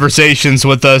Wednesday conversations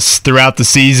with us throughout the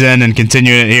season and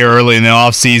continuing it here early in the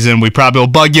off season. We probably will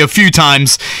bug you a few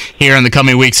times here in the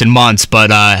coming weeks and months,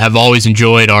 but have always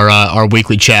enjoyed our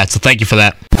weekly chat. So thank you for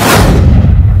that.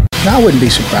 I wouldn't be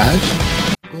surprised.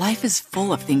 Life is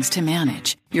full of things to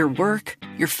manage. Your work,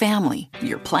 your family,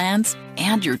 your plans,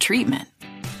 and your treatment.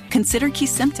 Consider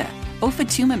Kesimpta,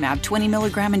 ofatumumab 20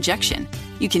 milligram injection.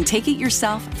 You can take it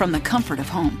yourself from the comfort of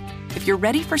home. If you're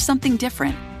ready for something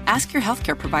different, ask your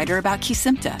healthcare provider about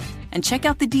Kesimpta and check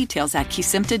out the details at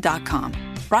Kesimpta.com.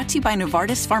 Brought to you by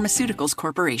Novartis Pharmaceuticals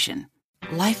Corporation.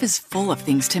 Life is full of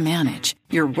things to manage.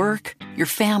 Your work, your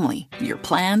family, your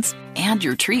plans, and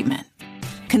your treatment.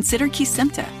 Consider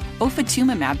Kesimpta,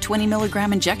 ofatumumab 20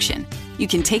 milligram injection. You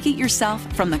can take it yourself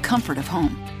from the comfort of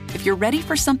home. If you're ready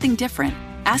for something different,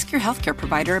 ask your healthcare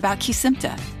provider about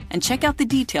Kesimpta and check out the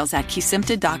details at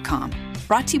Kesimpta.com.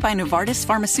 Brought to you by Novartis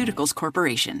Pharmaceuticals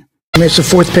Corporation. It's the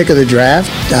fourth pick of the draft.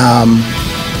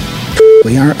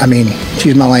 We aren't,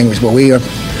 excuse my language, but we are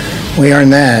We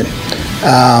earned that.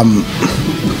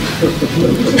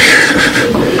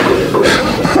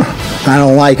 I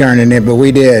don't like earning it, but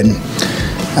we did.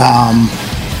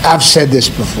 I've said this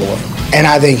before, and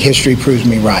I think history proves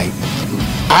me right.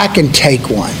 I can take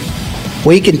one.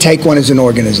 We can take one as an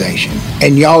organization,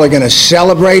 and y'all are going to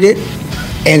celebrate it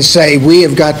and say, we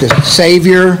have got the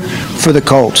savior for the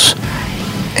Colts.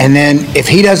 And then if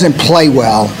he doesn't play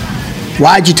well,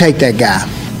 why'd you take that guy?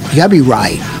 You got to be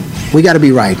right. We got to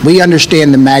be right. We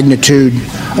understand the magnitude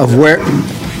of where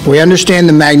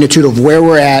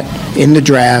we're at in the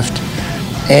draft,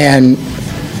 and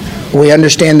we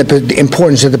understand the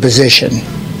importance of the position.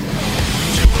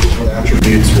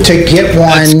 To get one.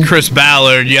 That's Chris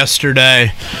Ballard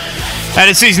yesterday at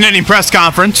his season-ending press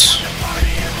conference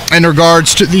in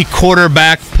regards to the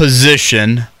quarterback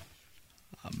position.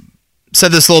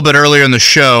 Said this a little bit earlier in the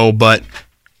show, but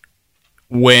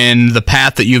when the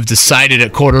path that you've decided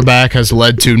at quarterback has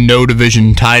led to no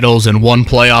division titles and one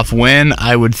playoff win,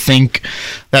 I would think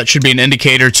that should be an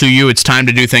indicator to you it's time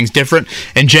to do things different.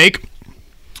 And Jake,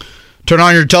 turn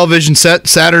on your television set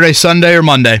Saturday, Sunday, or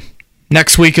Monday.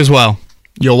 Next week as well.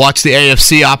 You'll watch the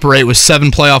AFC operate with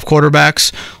 7 playoff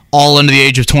quarterbacks, all under the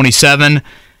age of 27.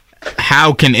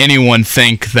 How can anyone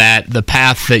think that the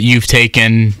path that you've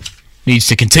taken needs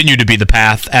to continue to be the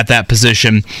path at that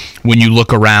position when you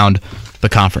look around the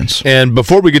conference? And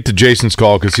before we get to Jason's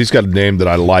call, because he's got a name that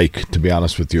I like, to be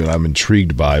honest with you, and I'm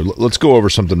intrigued by, let's go over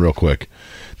something real quick.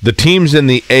 The teams in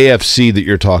the AFC that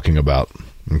you're talking about,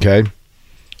 okay?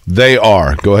 They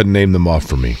are. Go ahead and name them off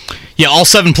for me. Yeah, all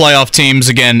 7 playoff teams,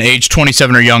 again, age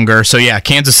 27 or younger. So, yeah,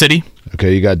 Kansas City.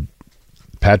 Okay, you got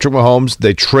Patrick Mahomes.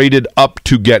 They traded up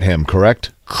to get him,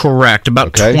 correct? Correct,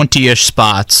 about 20-ish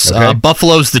spots. Okay.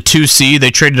 Buffalo's the 2 seed.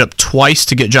 They traded up twice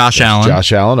to get Josh Allen.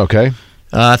 Josh Allen, okay.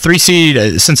 3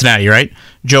 seed, Cincinnati, right?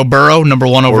 Joe Burrow, number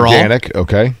 1 overall. Organic,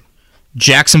 okay.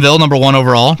 Jacksonville, number 1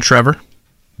 overall. Trevor.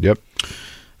 Yep.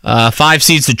 5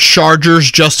 seeds, the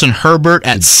Chargers, Justin Herbert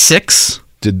at 6.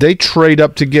 Did they trade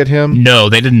up to get him? No,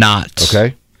 they did not.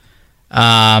 Okay.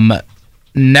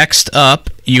 Next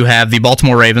up, you have the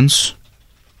Baltimore Ravens.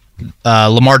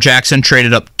 Lamar Jackson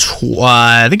traded up,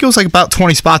 I think it was like about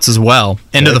 20 spots as well,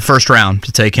 into the first round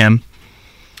to take him.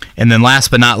 And then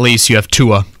last but not least, you have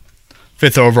Tua,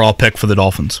 5th overall pick for the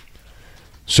Dolphins.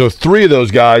 So 3 of those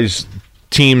guys,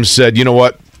 teams said, you know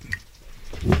what?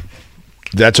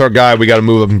 That's our guy. We got to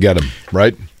move up and get him,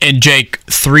 right? And Jake,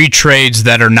 3 trades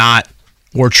that are not,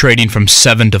 we're trading from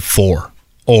 7 to 4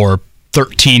 or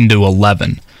 13 to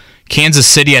 11. Kansas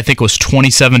City, I think, was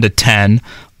 27 to 10.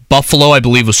 Buffalo, I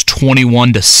believe, was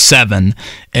 21 to 7.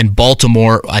 And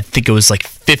Baltimore, I think it was like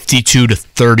 52 to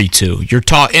 32.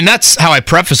 And that's how I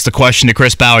prefaced the question to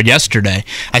Chris Ballard yesterday.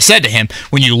 I said to him,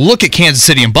 when you look at Kansas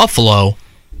City and Buffalo,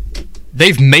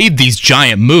 they've made these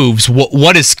giant moves.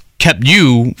 What has kept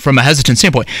you from a hesitant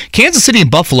standpoint? Kansas City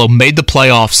and Buffalo made the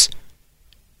playoffs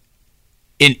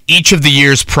in each of the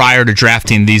years prior to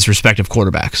drafting these respective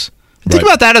quarterbacks. Think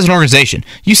about that as an organization.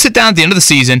 You sit down at the end of the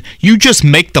season, you just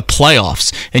make the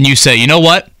playoffs, and you say, you know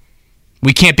what?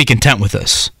 We can't be content with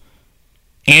this.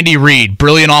 Andy Reid,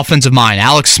 brilliant offensive mind.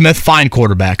 Alex Smith, fine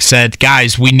quarterback, said,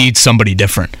 guys, we need somebody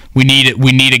different. We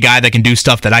need a guy that can do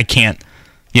stuff that I can't.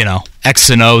 X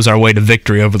and O's our way to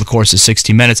victory over the course of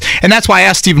 60 minutes. And that's why I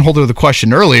asked Stephen Holder the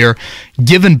question earlier.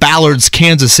 Given Ballard's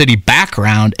Kansas City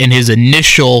background and his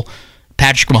initial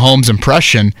Patrick Mahomes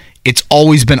impression, it's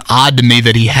always been odd to me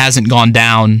that he hasn't gone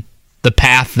down the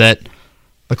path that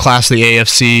the class of the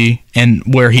AFC and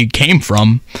where he came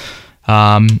from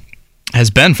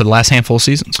has been for the last handful of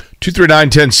seasons.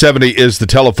 239-1070 is the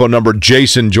telephone number.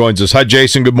 Jason joins us. Hi,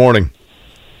 Jason. Good morning.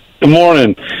 Good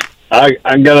morning. I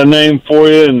got a name for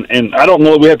you, and I don't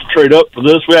know that we have to trade up for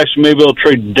this. We actually may be able to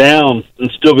trade down and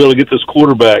still be able to get this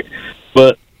quarterback.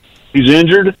 But he's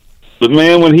injured. But,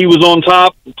 man, when he was on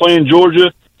top playing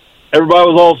Georgia,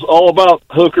 everybody was all about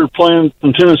Hooker playing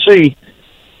from Tennessee.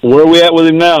 Where are we at with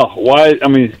him now? Why? I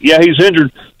mean, yeah, he's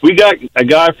injured. We got a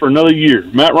guy for another year.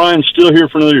 Matt Ryan's still here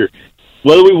for another year.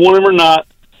 Whether we want him or not,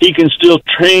 he can still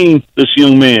train this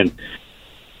young man.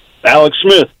 Alex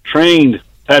Smith trained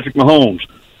Patrick Mahomes.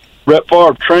 Brett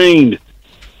Favre trained,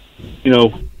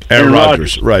 Aaron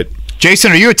Rodgers. Right.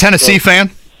 Jason, are you a Tennessee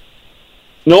fan?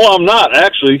 No, I'm not,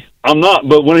 actually. I'm not.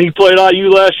 But when he played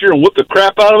IU last year and whipped the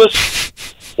crap out of us,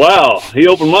 wow, he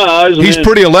opened my eyes. He's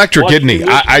pretty electric, isn't he?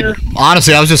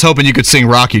 Honestly, I was just hoping you could sing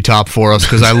Rocky Top for us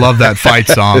because I love that fight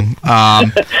song.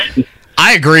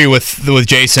 I agree with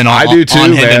Jason on him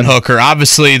and Hooker.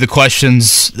 Obviously, the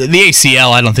questions, the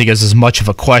ACL, I don't think is as much of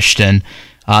a question.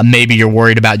 Maybe you're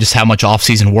worried about just how much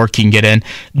offseason work he can get in.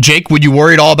 Jake, would you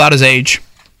worry at all about his age?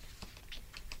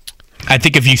 I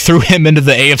think if you threw him into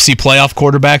the AFC playoff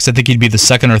quarterbacks, I think he'd be the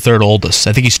second or third oldest.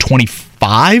 I think he's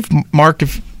 25. Mark,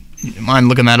 if you mind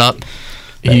looking that up.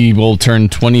 He will turn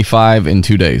 25 in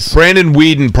 2 days. Brandon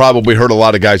Weeden probably hurt a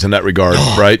lot of guys in that regard,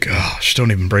 right? Gosh,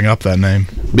 don't even bring up that name.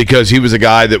 Because he was a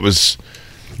guy that was...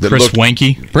 Chris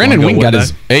Wenke. Brandon Weeden got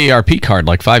his AARP card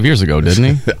like 5 years ago,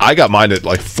 didn't he? I got mine at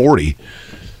like 40.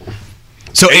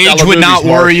 So age would not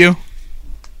worry you?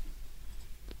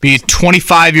 Be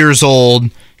 25 years old.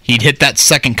 He'd hit that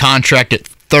second contract at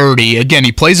 30. Again,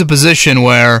 he plays a position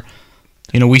where,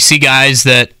 we see guys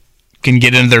that can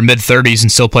get into their mid-30s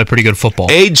and still play pretty good football.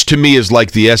 Age to me is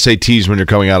like the SATs when you're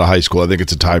coming out of high school. I think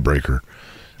it's a tiebreaker.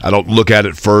 I don't look at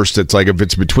it first. It's like if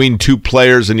it's between two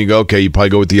players and you go, okay, you probably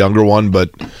go with the younger one. But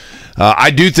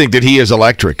I do think that he is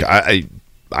electric. I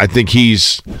think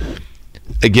he's,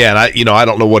 again, I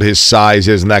don't know what his size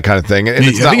is and that kind of thing. And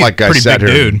it's not like I sat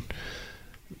here. Dude.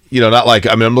 Not like,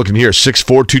 I'm looking here, 6'4",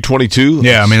 222.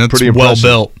 Yeah, that's pretty well impressive.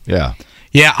 built. Yeah.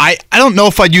 Yeah, I don't know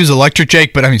if I'd use electric,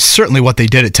 Jake, but certainly what they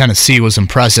did at Tennessee was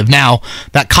impressive. Now,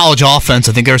 that college offense,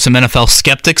 I think there are some NFL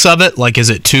skeptics of it. Like, is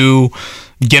it too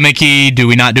gimmicky? Do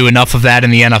we not do enough of that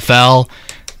in the NFL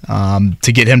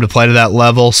to get him to play to that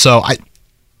level? So, I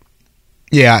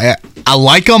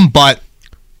like him, but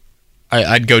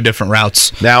I'd go different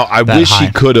routes. Now, I wish he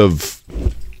could have...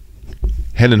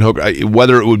 Hendon Hooker,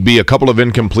 whether it would be a couple of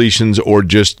incompletions or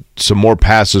just some more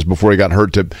passes before he got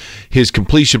hurt, to his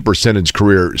completion percentage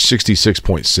career,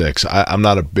 66.6. I'm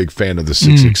not a big fan of the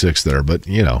 666 there, but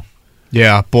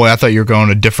Yeah, boy, I thought you were going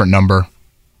a different number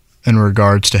in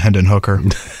regards to Hendon Hooker.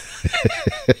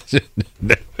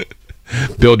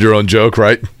 Build your own joke,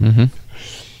 right? Mm-hmm.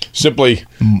 Simply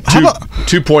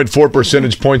 2.4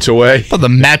 percentage points away. The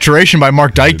maturation by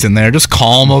Mark Dykton there. Just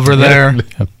calm over there.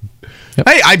 Yep.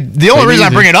 Hey, the only reason I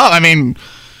bring it up,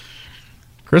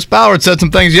 Chris Ballard said some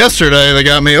things yesterday that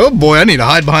got me, oh boy, I need to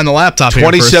hide behind the laptop here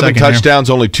 27 touchdowns,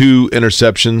 only 2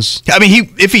 interceptions.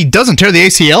 If he doesn't tear the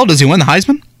ACL, does he win the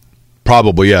Heisman?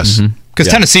 Probably, yes. Because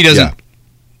Tennessee doesn't.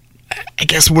 Yeah. I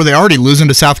guess were they already losing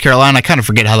to South Carolina? I kind of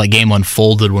forget how that game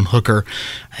unfolded when Hooker,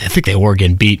 I think they were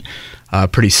getting beat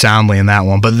pretty soundly in that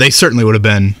one, but they certainly would have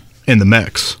been in the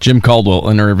mix. Jim Caldwell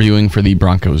interviewing for the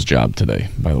Broncos job today,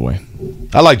 by the way.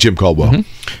 I like Jim Caldwell.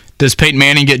 Mm-hmm. Does Peyton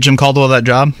Manning get Jim Caldwell that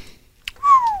job?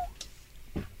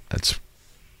 It's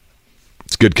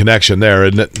a good connection there,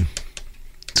 isn't it?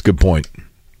 It's a good point.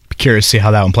 Curious to see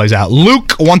how that one plays out.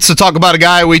 Luke wants to talk about a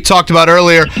guy we talked about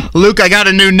earlier. Luke, I got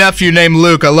a new nephew named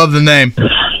Luke. I love the name.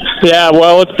 Yeah,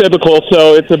 well, it's biblical,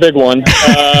 so it's a big one.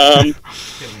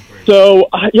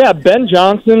 Ben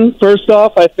Johnson, first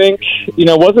off, I think,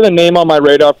 wasn't a name on my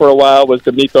radar for a while, was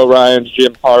DeMeco Ryans,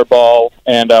 Jim Harbaugh,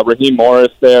 and Raheem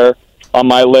Morris there on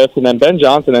my list. And then Ben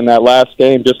Johnson in that last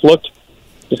game just looked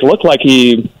like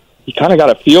he kind of got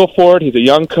a feel for it. He's a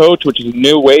young coach, which is a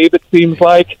new wave, it seems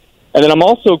like. And then I'm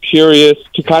also curious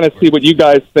to kind of see what you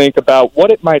guys think about what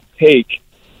it might take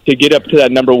to get up to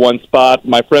that number one spot.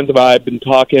 My friends and I have been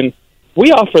talking.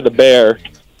 We offer the Bear,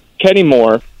 Kenny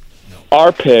Moore,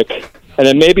 our pick, and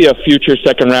then maybe a future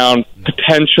second round,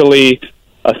 potentially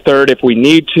a third if we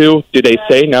need to. Do they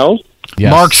say no?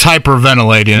 Yes. Mark's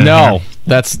hyperventilating. No,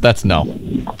 that's no.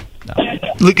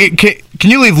 Luke, can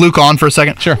you leave Luke on for a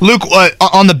second? Sure. Luke,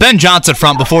 on the Ben Johnson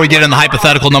front, before we get in the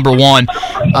hypothetical number one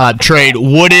trade,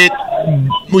 would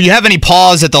you have any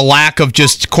pause at the lack of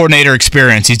just coordinator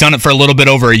experience? He's done it for a little bit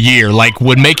over a year. Like,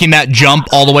 would making that jump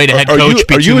all the way to head coach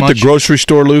be too much? Are you at the grocery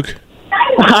store, Luke?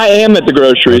 I am at the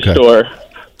grocery store.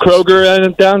 Kroger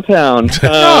in downtown.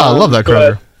 I love that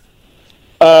Kroger.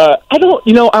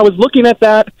 I was looking at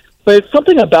that, but it's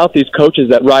something about these coaches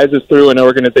that rises through an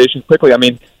organization quickly.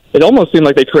 It almost seemed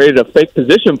like they created a fake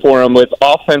position for him with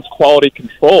offense quality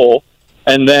control,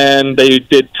 and then they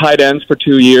did tight ends for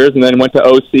 2 years and then went to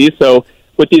OC. So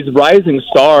with these rising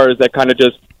stars that kind of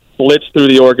just blitz through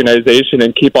the organization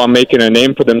and keep on making a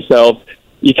name for themselves,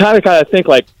 you kind of think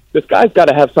like, this guy's got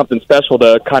to have something special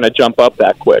to kind of jump up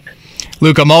that quick.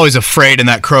 Luke, I'm always afraid in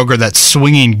that Kroger, that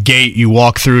swinging gate you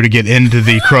walk through to get into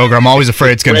the Kroger. I'm always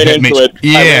afraid it's going to hit me.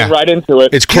 Yeah, right into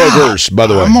it. It's Kroger's, by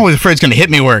the way. I'm always afraid it's going to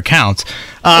hit me where it counts.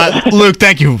 Luke,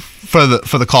 thank you for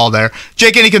the call there.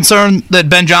 Jake, any concern that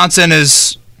Ben Johnson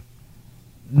is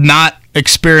not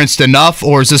experienced enough,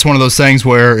 or is this one of those things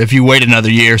where if you wait another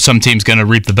year, some team's going to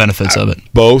reap the benefits of it?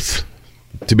 Both,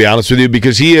 to be honest with you,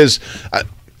 because he is.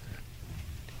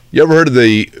 You ever heard of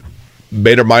the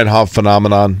Bader-Meinhof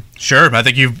phenomenon? Sure, I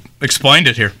think you've explained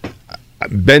it here.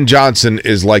 Ben Johnson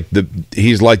is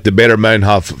he's like the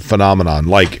Bader-Meinhof phenomenon.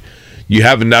 Like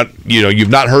you've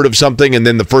not heard of something, and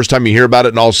then the first time you hear about it,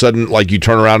 and all of a sudden, like you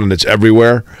turn around and it's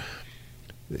everywhere.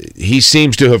 He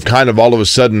seems to have kind of all of a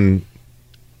sudden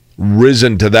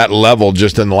risen to that level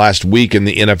just in the last week in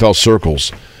the NFL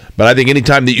circles. But I think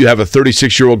anytime that you have a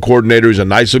 36-year-old coordinator who's a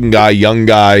nice-looking guy, young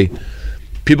guy,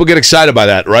 people get excited by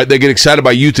that, right? They get excited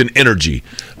by youth and energy.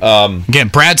 Again,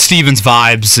 Brad Stevens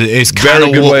vibes is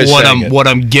kind of what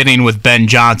I'm getting with Ben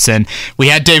Johnson. We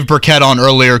had Dave Burkett on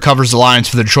earlier, covers the Lions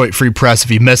for the Detroit Free Press.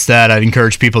 If you missed that, I'd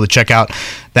encourage people to check out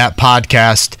that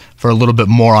podcast for a little bit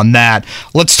more on that.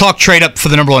 Let's talk trade up for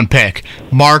the number 1 pick.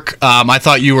 Mark, I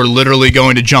thought you were literally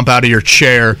going to jump out of your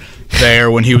chair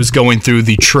there when he was going through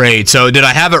the trade. So did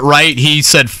I have it right? He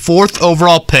said 4th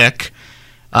overall pick.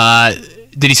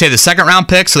 Did he say the 2nd round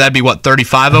pick? So that'd be what,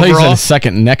 35 overall? He said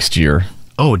 2nd next year.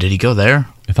 Oh, did he go there?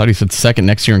 I thought he said 2nd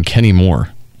next year and Kenny Moore.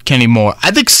 Kenny Moore.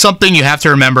 I think something you have to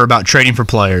remember about trading for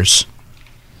players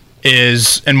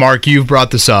is, and Mark, you've brought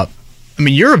this up, I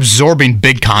mean, you're absorbing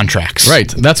big contracts. Right.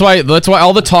 That's why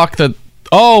all the talk that,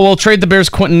 we'll trade the Bears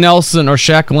Quentin Nelson or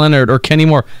Shaq Leonard or Kenny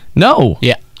Moore. No.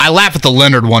 Yeah. I laugh at the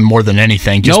Leonard one more than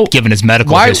anything, just given his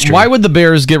medical history. Why would the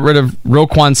Bears get rid of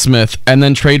Roquan Smith and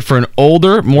then trade for an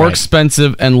older, more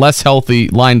expensive, and less healthy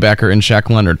linebacker in Shaq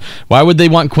Leonard? Why would they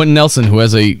want Quentin Nelson, who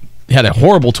had a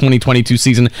horrible 2022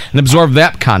 season, and absorb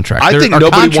that contract? I think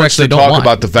nobody wants to talk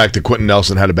about the fact that Quentin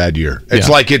Nelson had a bad year. It's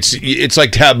like it's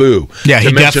like taboo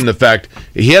to mention the fact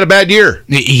he had a bad year.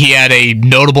 He had a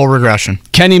notable regression.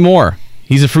 Kenny Moore,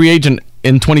 he's a free agent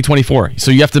in 2024,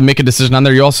 so you have to make a decision on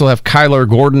there. You also have Kyler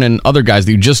Gordon and other guys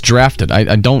that you just drafted. I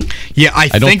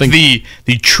think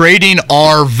the trading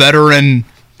our veteran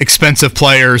expensive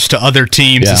players to other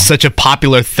teams is such a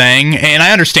popular thing, and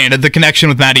I understand it. The connection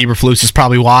with Matt Eberflus is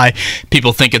probably why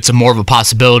people think it's more of a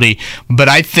possibility. But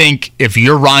I think if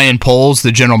you're Ryan Poles,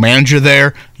 the general manager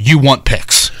there, you want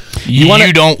picks. You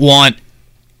don't want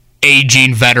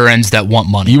aging veterans that want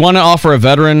money. You want to offer a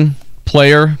veteran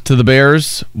player to the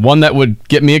Bears, one that would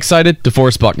get me excited,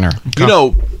 DeForest Buckner. You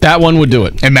know, that one would do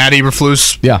it. And Matt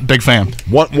Eberflus, big fan.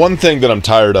 One thing that I'm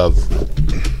tired of.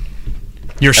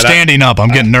 You're standing up. I'm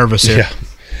getting nervous here. Yeah,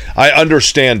 I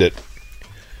understand it.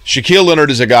 Shaquille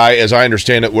Leonard is a guy, as I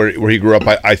understand it, where he grew up.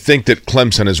 I think that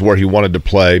Clemson is where he wanted to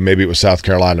play. Maybe it was South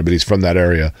Carolina, but he's from that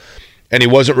area. And he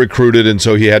wasn't recruited, and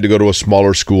so he had to go to a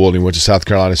smaller school, and he went to South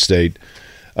Carolina State.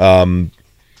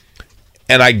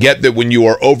 And I get that when you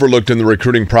are overlooked in the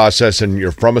recruiting process and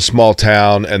you're from a small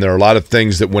town and there are a lot of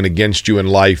things that went against you in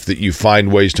life, that you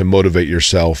find ways to motivate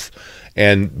yourself,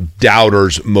 and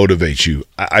doubters motivate you.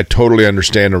 I totally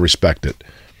understand and respect it.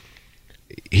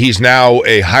 He's now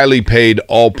a highly paid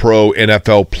all-pro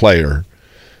NFL player.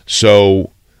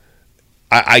 So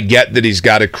I get that he's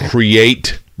got to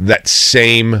create that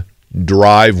same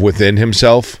drive within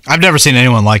himself. I've never seen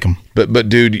anyone like him. But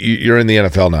dude, you're in the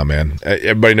NFL now, man.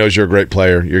 Everybody knows you're a great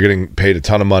player. You're getting paid a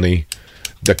ton of money.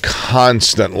 The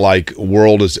constant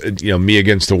world is me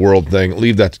against the world thing.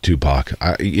 Leave that to Tupac.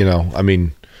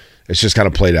 It's just kind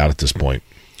of played out at this point.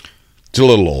 It's a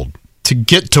little old. To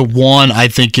get to 1, I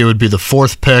think it would be the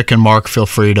 4th pick, and Mark, feel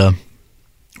free to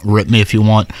rip me if you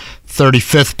want.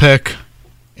 35th pick,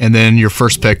 and then your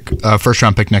first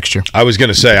round pick next year. I was going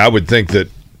to say, I would think that.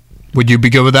 Would you be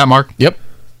good with that, Mark? Yep.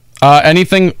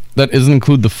 Anything that doesn't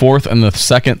include the 4th and the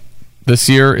 2nd this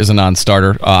year is a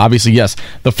non-starter. Obviously, yes.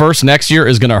 The 1st next year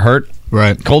is going to hurt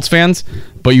Colts fans,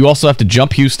 but you also have to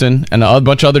jump Houston and a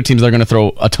bunch of other teams that are going to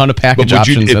throw a ton of package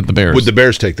options at the Bears. Would the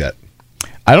Bears take that?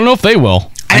 I don't know if they will.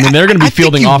 I mean, they're going to be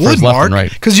fielding offers left and right.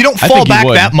 Because you don't fall back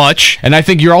that much. And I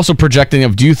think you're also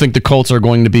projecting do you think the Colts are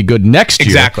going to be good next year?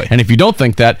 Exactly. And if you don't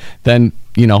think that, then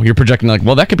you're projecting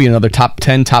that could be another top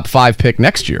 10, top 5 pick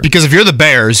next year. Because if you're the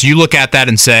Bears, you look at that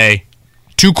and say,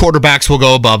 2 quarterbacks will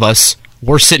go above us.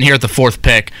 We're sitting here at the 4th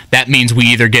pick. That means we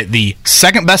either get the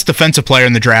 2nd best defensive player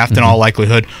in the draft in all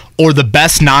likelihood, or the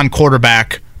best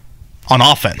non-quarterback on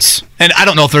offense. And I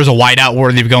don't know if there's a wideout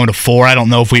worthy of going to 4. I don't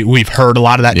know if we've heard a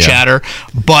lot of that chatter,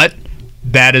 but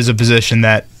that is a position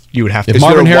that you would have to. If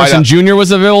Marvin Harrison Jr.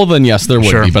 was available, then yes, there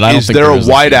would be. But I don't think there a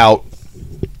wideout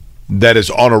that is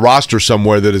on a roster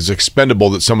somewhere that is expendable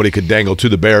that somebody could dangle to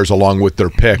the Bears along with their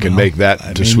pick and make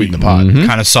that to sweeten the pot?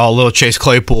 Kind of saw a little Chase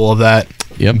Claypool of that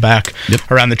back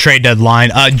around the trade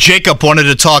deadline. Jacob wanted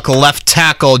to talk left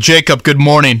tackle. Jacob, good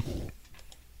morning.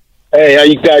 Hey, how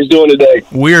you guys doing today?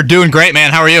 We're doing great,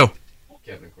 man. How are you?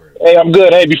 Hey, I'm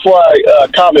good. Hey, before I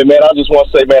comment, man, I just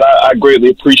want to say, man, I greatly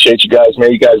appreciate you guys,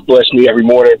 man. You guys bless me every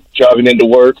morning driving into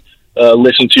work,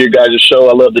 listening to your guys' show.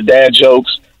 I love the dad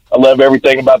jokes. I love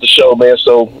everything about the show, man.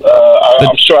 So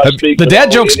I'm sure I speak. The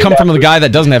dad jokes come from the guy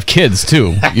that doesn't have kids,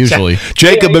 too, usually.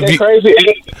 Jacob,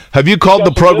 have you called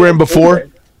the program before?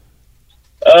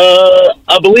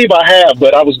 I believe I have,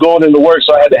 but I was going into work,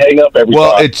 so I had to hang up every time.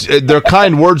 Well, they're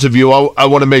kind words of you. I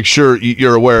want to make sure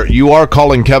you're aware. You are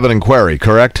calling Kevin and Query,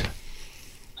 correct?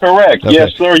 Correct. Okay.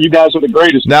 Yes, sir. You guys are the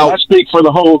greatest. Now, I speak for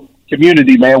the whole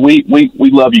community, man. We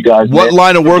love you guys. What man.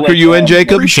 line of work are you in,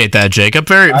 Jacob? Appreciate that, Jacob.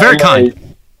 Very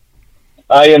kind.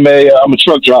 I'm a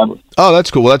truck driver. Oh,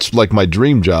 that's cool. That's like my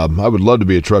dream job. I would love to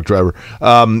be a truck driver.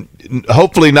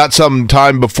 Hopefully not some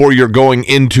time before you're going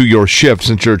into your shift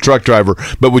since you're a truck driver.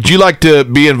 But would you like to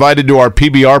be invited to our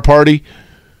PBR party?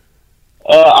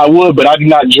 I would, but I do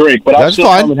not drink. But I'll still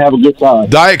come and have a good time.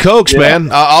 Diet Cokes, man.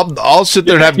 I'll sit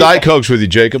there and have Diet Cokes with you,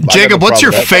 Jacob. Jacob, what's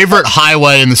your favorite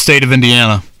highway in the state of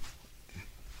Indiana?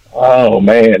 Oh,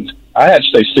 man. I had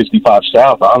to say 65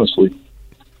 South, honestly.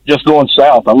 Just going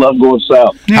south. I love going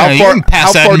south. Yeah,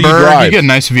 how far do you drive? You get a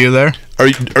nice view there.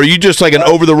 Are you just like an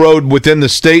over-the-road within the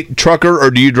state trucker, or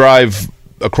do you drive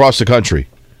across the country?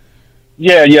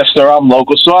 Yeah, yes, sir. I'm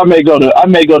local, so I may go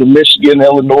to Michigan,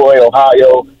 Illinois,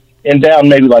 Ohio, and down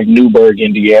maybe like Newburgh,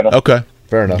 Indiana. Okay,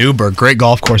 fair enough. Newburgh, great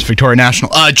golf course, Victoria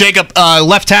National. Jacob,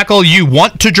 left tackle, you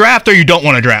want to draft or you don't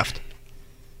want to draft?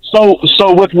 So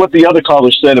with what the other caller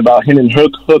said about Hendon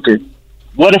Hooker,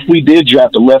 what if we did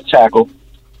draft a left tackle?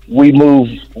 We move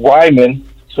Ryman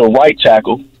to right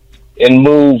tackle and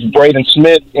move Braden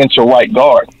Smith into right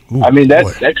guard. Ooh, I mean, that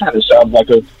kind of sounds like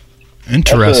a...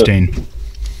 Interesting.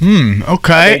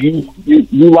 Okay. I mean,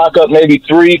 you lock up maybe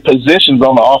 3 positions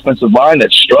on the offensive line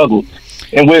that struggle.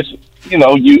 And with,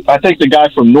 I think the guy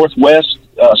from Northwest,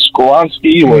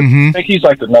 Skoronski, I think he's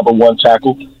like the number 1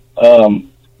 tackle. And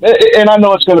I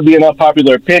know it's going to be an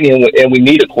unpopular opinion, and we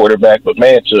need a quarterback, but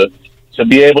man, to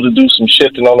be able to do some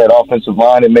shifting on that offensive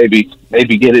line and maybe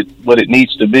get it what it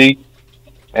needs to be,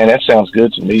 and that sounds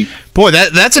good to me. Boy,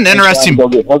 that's an interesting.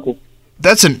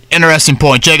 That's an interesting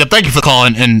point, Jacob. Thank you for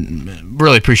calling, and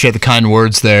really appreciate the kind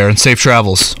words there. And safe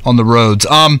travels on the roads.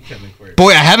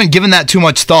 Boy, I haven't given that too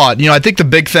much thought. I think the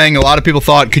big thing, a lot of people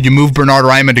thought, could you move Bernard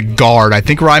Ryman to guard? I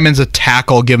think Ryman's a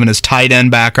tackle, given his tight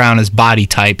end background, his body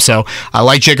type. So I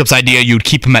like Jacob's idea. You'd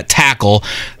keep him at tackle.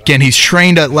 Again, he's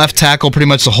trained at left tackle pretty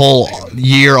much the whole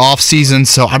year off season.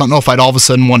 So I don't know if I'd all of a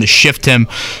sudden want to shift him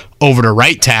over to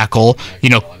right tackle.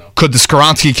 Could the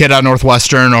Skoronski kid out of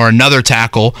Northwestern or another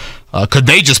tackle, could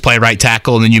they just play right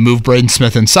tackle and then you move Braden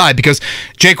Smith inside? Because,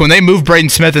 Jake, when they moved Braden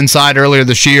Smith inside earlier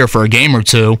this year for a game or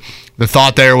two, the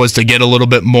thought there was to get a little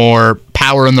bit more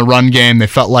power in the run game. They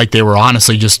felt like they were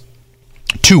honestly just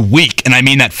too weak, and I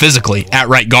mean that physically, at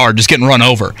right guard, just getting run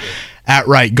over at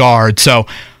right guard. So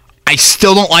I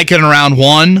still don't like it in round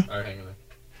 1,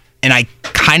 and I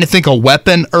kind of think a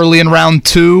weapon early in round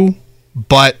 2,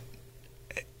 but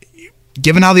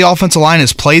given how the offensive line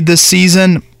has played this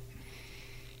season,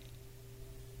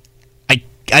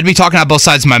 I'd be talking out both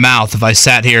sides of my mouth if I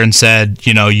sat here and said,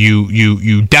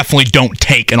 you definitely don't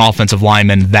take an offensive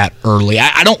lineman that early.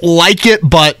 I don't like it,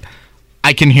 but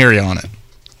I can hear you on it.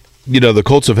 The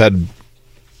Colts have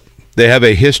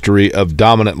a history of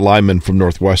dominant linemen from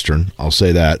Northwestern. I'll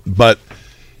say that, but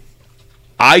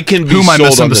I can be Who am I sold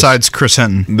missing on besides Chris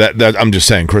Hinton? That I'm just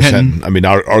saying, Chris Hinton. I mean,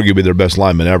 arguably their best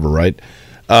lineman ever, right?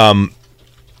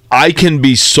 I can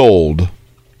be sold,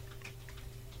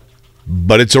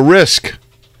 but it's a risk.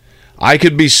 I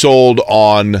could be sold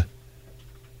on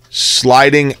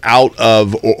sliding out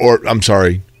of,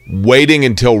 waiting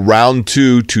until round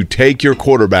 2 to take your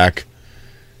quarterback,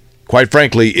 quite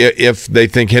frankly, if they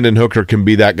think Hendon Hooker can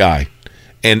be that guy.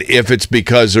 And if it's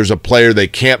because there's a player they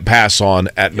can't pass on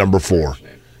at number 4,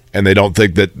 and they don't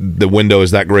think that the window is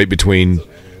that great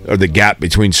or the gap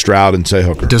between Stroud and, say,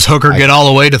 Hooker. Does Hooker get all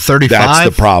the way to 35? That's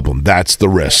the problem. That's the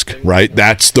risk, right?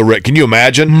 That's the risk. Can you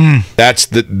imagine? That's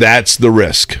the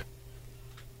risk.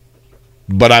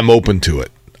 But I'm open to it.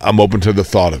 I'm open to the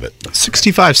thought of it.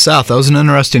 65 South. That was an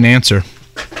interesting answer.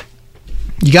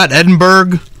 You got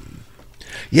Edinburgh.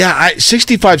 Yeah,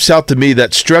 65 South to me,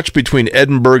 that stretch between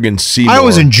Edinburgh and Seymour. I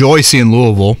always enjoy seeing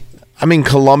Louisville. I mean,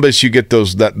 Columbus, you get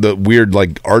the weird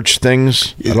arch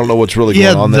things. I don't know what's really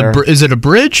going on there. Is it a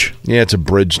bridge? Yeah, it's a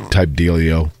bridge type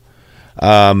dealio.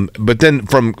 But then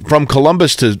from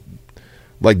Columbus to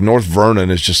North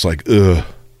Vernon is just ugh.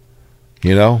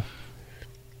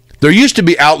 There used to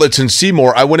be outlets in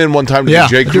Seymour. I went in one time to the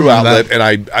J. Crew outlet,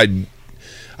 and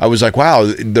I was like,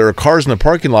 wow, there are cars in the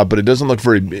parking lot, but it doesn't look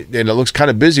and it looks kind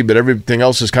of busy, but everything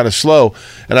else is kind of slow.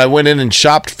 And I went in and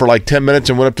shopped for 10 minutes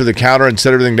and went up to the counter and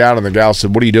set everything down, and the gal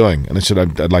said, what are you doing? And I said,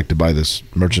 I'd like to buy this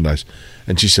merchandise.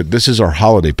 And she said, this is our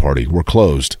holiday party. We're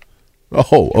closed.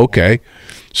 Oh, okay.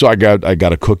 So I got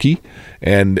a cookie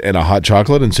and a hot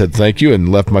chocolate and said thank you and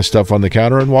left my stuff on the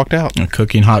counter and walked out. A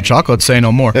cookie and hot chocolate, say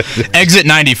no more. Exit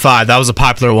 95, that was a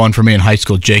popular one for me in high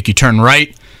school, Jake. You turn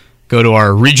right, go to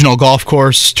our regional golf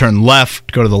course, turn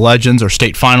left, go to the Legends or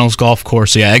State Finals golf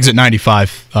course. So yeah, Exit 95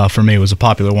 for me was a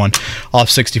popular one off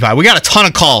 65. We got a ton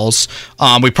of calls.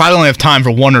 We probably only have time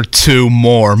for one or two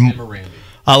more.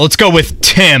 Let's go with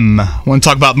Tim. Want to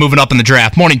talk about moving up in the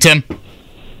draft. Morning, Tim.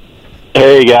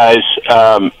 Hey, guys.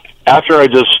 After I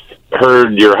just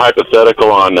heard your hypothetical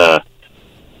on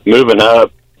moving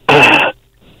up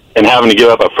and having to give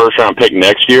up a first-round pick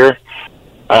next year,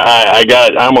 I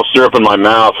almost threw up in my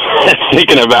mouth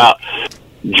thinking about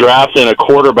drafting a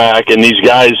quarterback. And these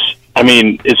guys, I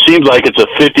mean, it seems like it's a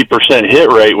 50%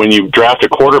 hit rate when you draft a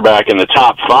quarterback in the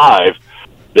top 5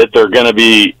 that they're going to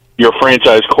be your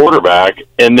franchise quarterback.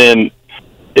 And then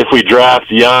if we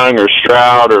draft Young or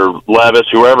Stroud or Levis,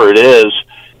 whoever it is,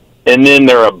 and then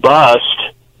they're a bust,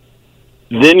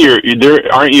 then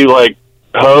aren't you like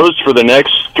hosed for the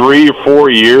next 3 or 4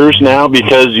 years now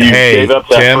because you gave up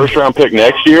that first-round pick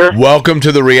next year? Welcome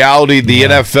to the reality of the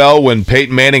NFL when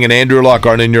Peyton Manning and Andrew Luck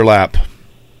aren't in your lap.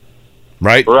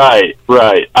 Right? Right.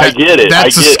 I get it.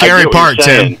 That's the scary part,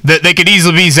 Tim. That they could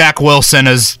easily be Zach Wilson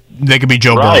as they could be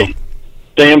Joe Burrow.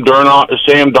 Sam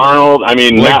Darnold. I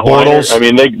mean, Matt Bortles. I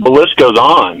mean, the list goes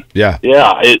on. Yeah.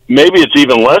 Maybe it's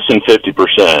even less than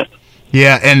 50%.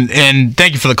 Yeah, and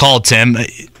thank you for the call, Tim.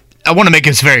 I want to make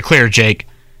this very clear, Jake.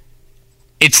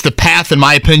 It's the path, in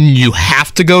my opinion, you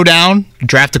have to go down,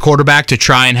 draft a quarterback to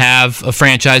try and have a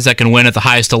franchise that can win at the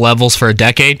highest of levels for a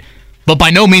decade. But by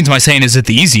no means am I saying is it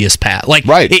the easiest path. Like,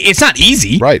 it's not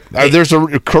easy. Right. There's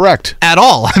a correct. At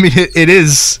all. I mean, it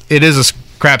is a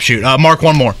crapshoot. Mark,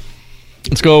 one more.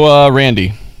 Let's go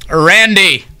Randy.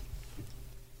 Randy.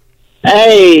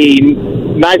 Hey,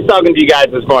 nice talking to you guys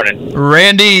this morning.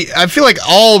 Randy, I feel like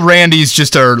all Randys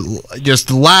just are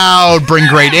just loud, bring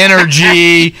great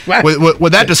energy.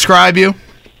 Would that describe you?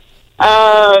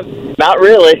 Not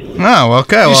really. Oh,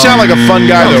 okay. You sound like a fun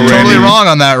guy, though, Randy. Totally wrong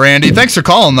on that, Randy. Thanks for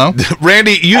calling, though.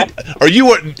 Randy,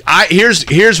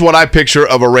 here's what I picture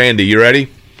of a Randy. You ready?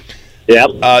 Yep.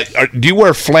 Do you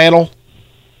wear flannel?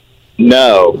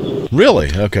 No. Really?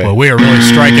 Okay. Well, we are really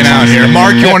striking out here.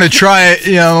 Mark, you want to try it?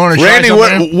 Randy,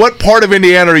 what part of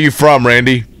Indiana are you from,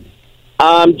 Randy?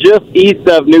 Just east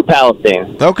of New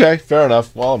Palestine. Okay, fair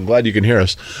enough. Well, I'm glad you can hear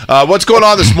us. What's going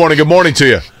on this morning? Good morning to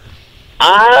you.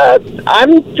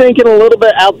 I'm thinking a little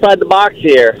bit outside the box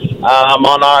here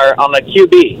on the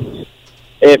QB.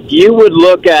 If you would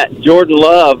look at Jordan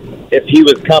Love, if he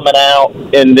was coming out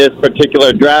in this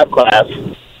particular draft class,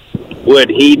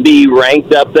 would he be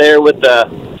ranked up there with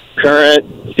the current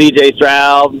C.J.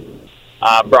 Stroud,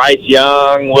 Bryce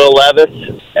Young, Will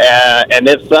Levis? And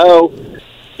if so,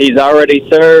 he's already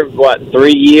served,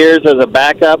 3 years as a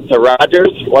backup to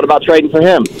Rodgers? What about trading for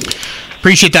him?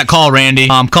 Appreciate that call, Randy.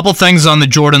 Couple things on the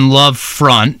Jordan Love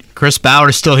front. Chris Ballard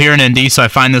is still here in Indy, so I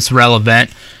find this relevant.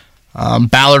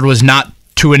 Ballard was not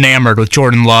too enamored with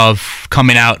Jordan Love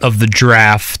coming out of the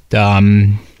draft.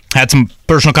 Had some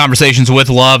personal conversations with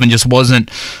Love and just wasn't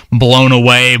blown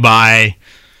away by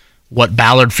what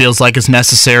Ballard feels like is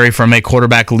necessary from a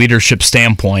quarterback leadership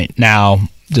standpoint. Now,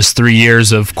 does 3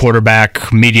 years of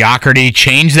quarterback mediocrity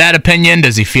change that opinion?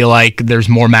 Does he feel like there's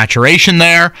more maturation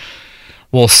there?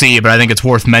 We'll see, but I think it's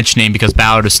worth mentioning because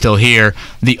Ballard is still here.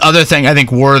 The other thing I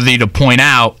think worthy to point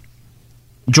out,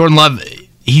 Jordan Love,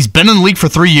 he's been in the league for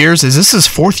 3 years. Is this his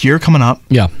 4th year coming up?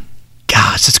 Yeah.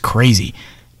 Gosh, that's crazy.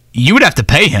 You would have to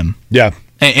pay him. Yeah.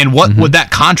 And what would that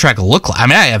contract look like? I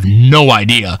mean, I have no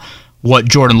idea what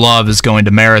Jordan Love is going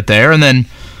to merit there. And then,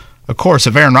 of course,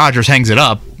 if Aaron Rodgers hangs it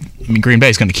up, I mean, Green Bay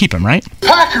is going to keep him, right?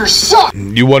 Packers suck!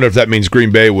 You wonder if that means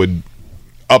Green Bay would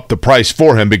up the price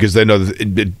for him because they know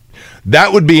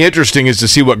that would be interesting is to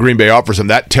see what Green Bay offers him.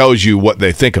 That tells you what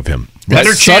they think of him.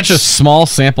 That's such a small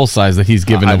sample size that he's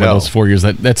given over those 4 years.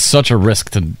 That's such a risk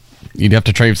to... You'd have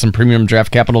to trade some premium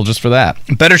draft capital just for that.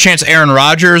 Better chance Aaron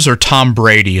Rodgers or Tom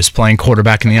Brady is playing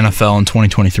quarterback in the NFL in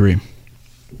 2023?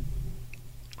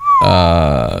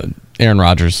 Aaron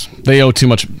Rodgers. They owe too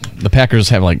much. The Packers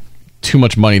have too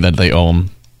much money that they owe him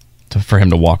for him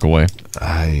to walk away.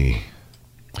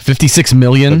 $56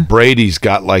 million. But Brady's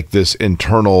got this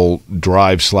internal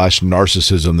drive /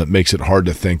 narcissism that makes it hard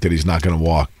to think that he's not going to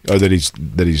walk or that he's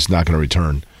not going to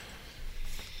return.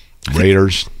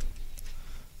 Raiders.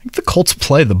 I think the Colts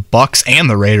play the Bucs and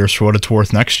the Raiders for what it's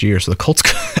worth next year. So the Colts,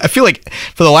 I feel like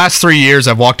for the last 3 years,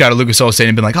 I've walked out of Lucas Oil Stadium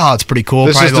and been like, oh, it's pretty cool.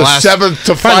 This is the 7th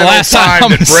to final time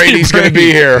that Brady's going to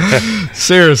be here.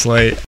 Seriously.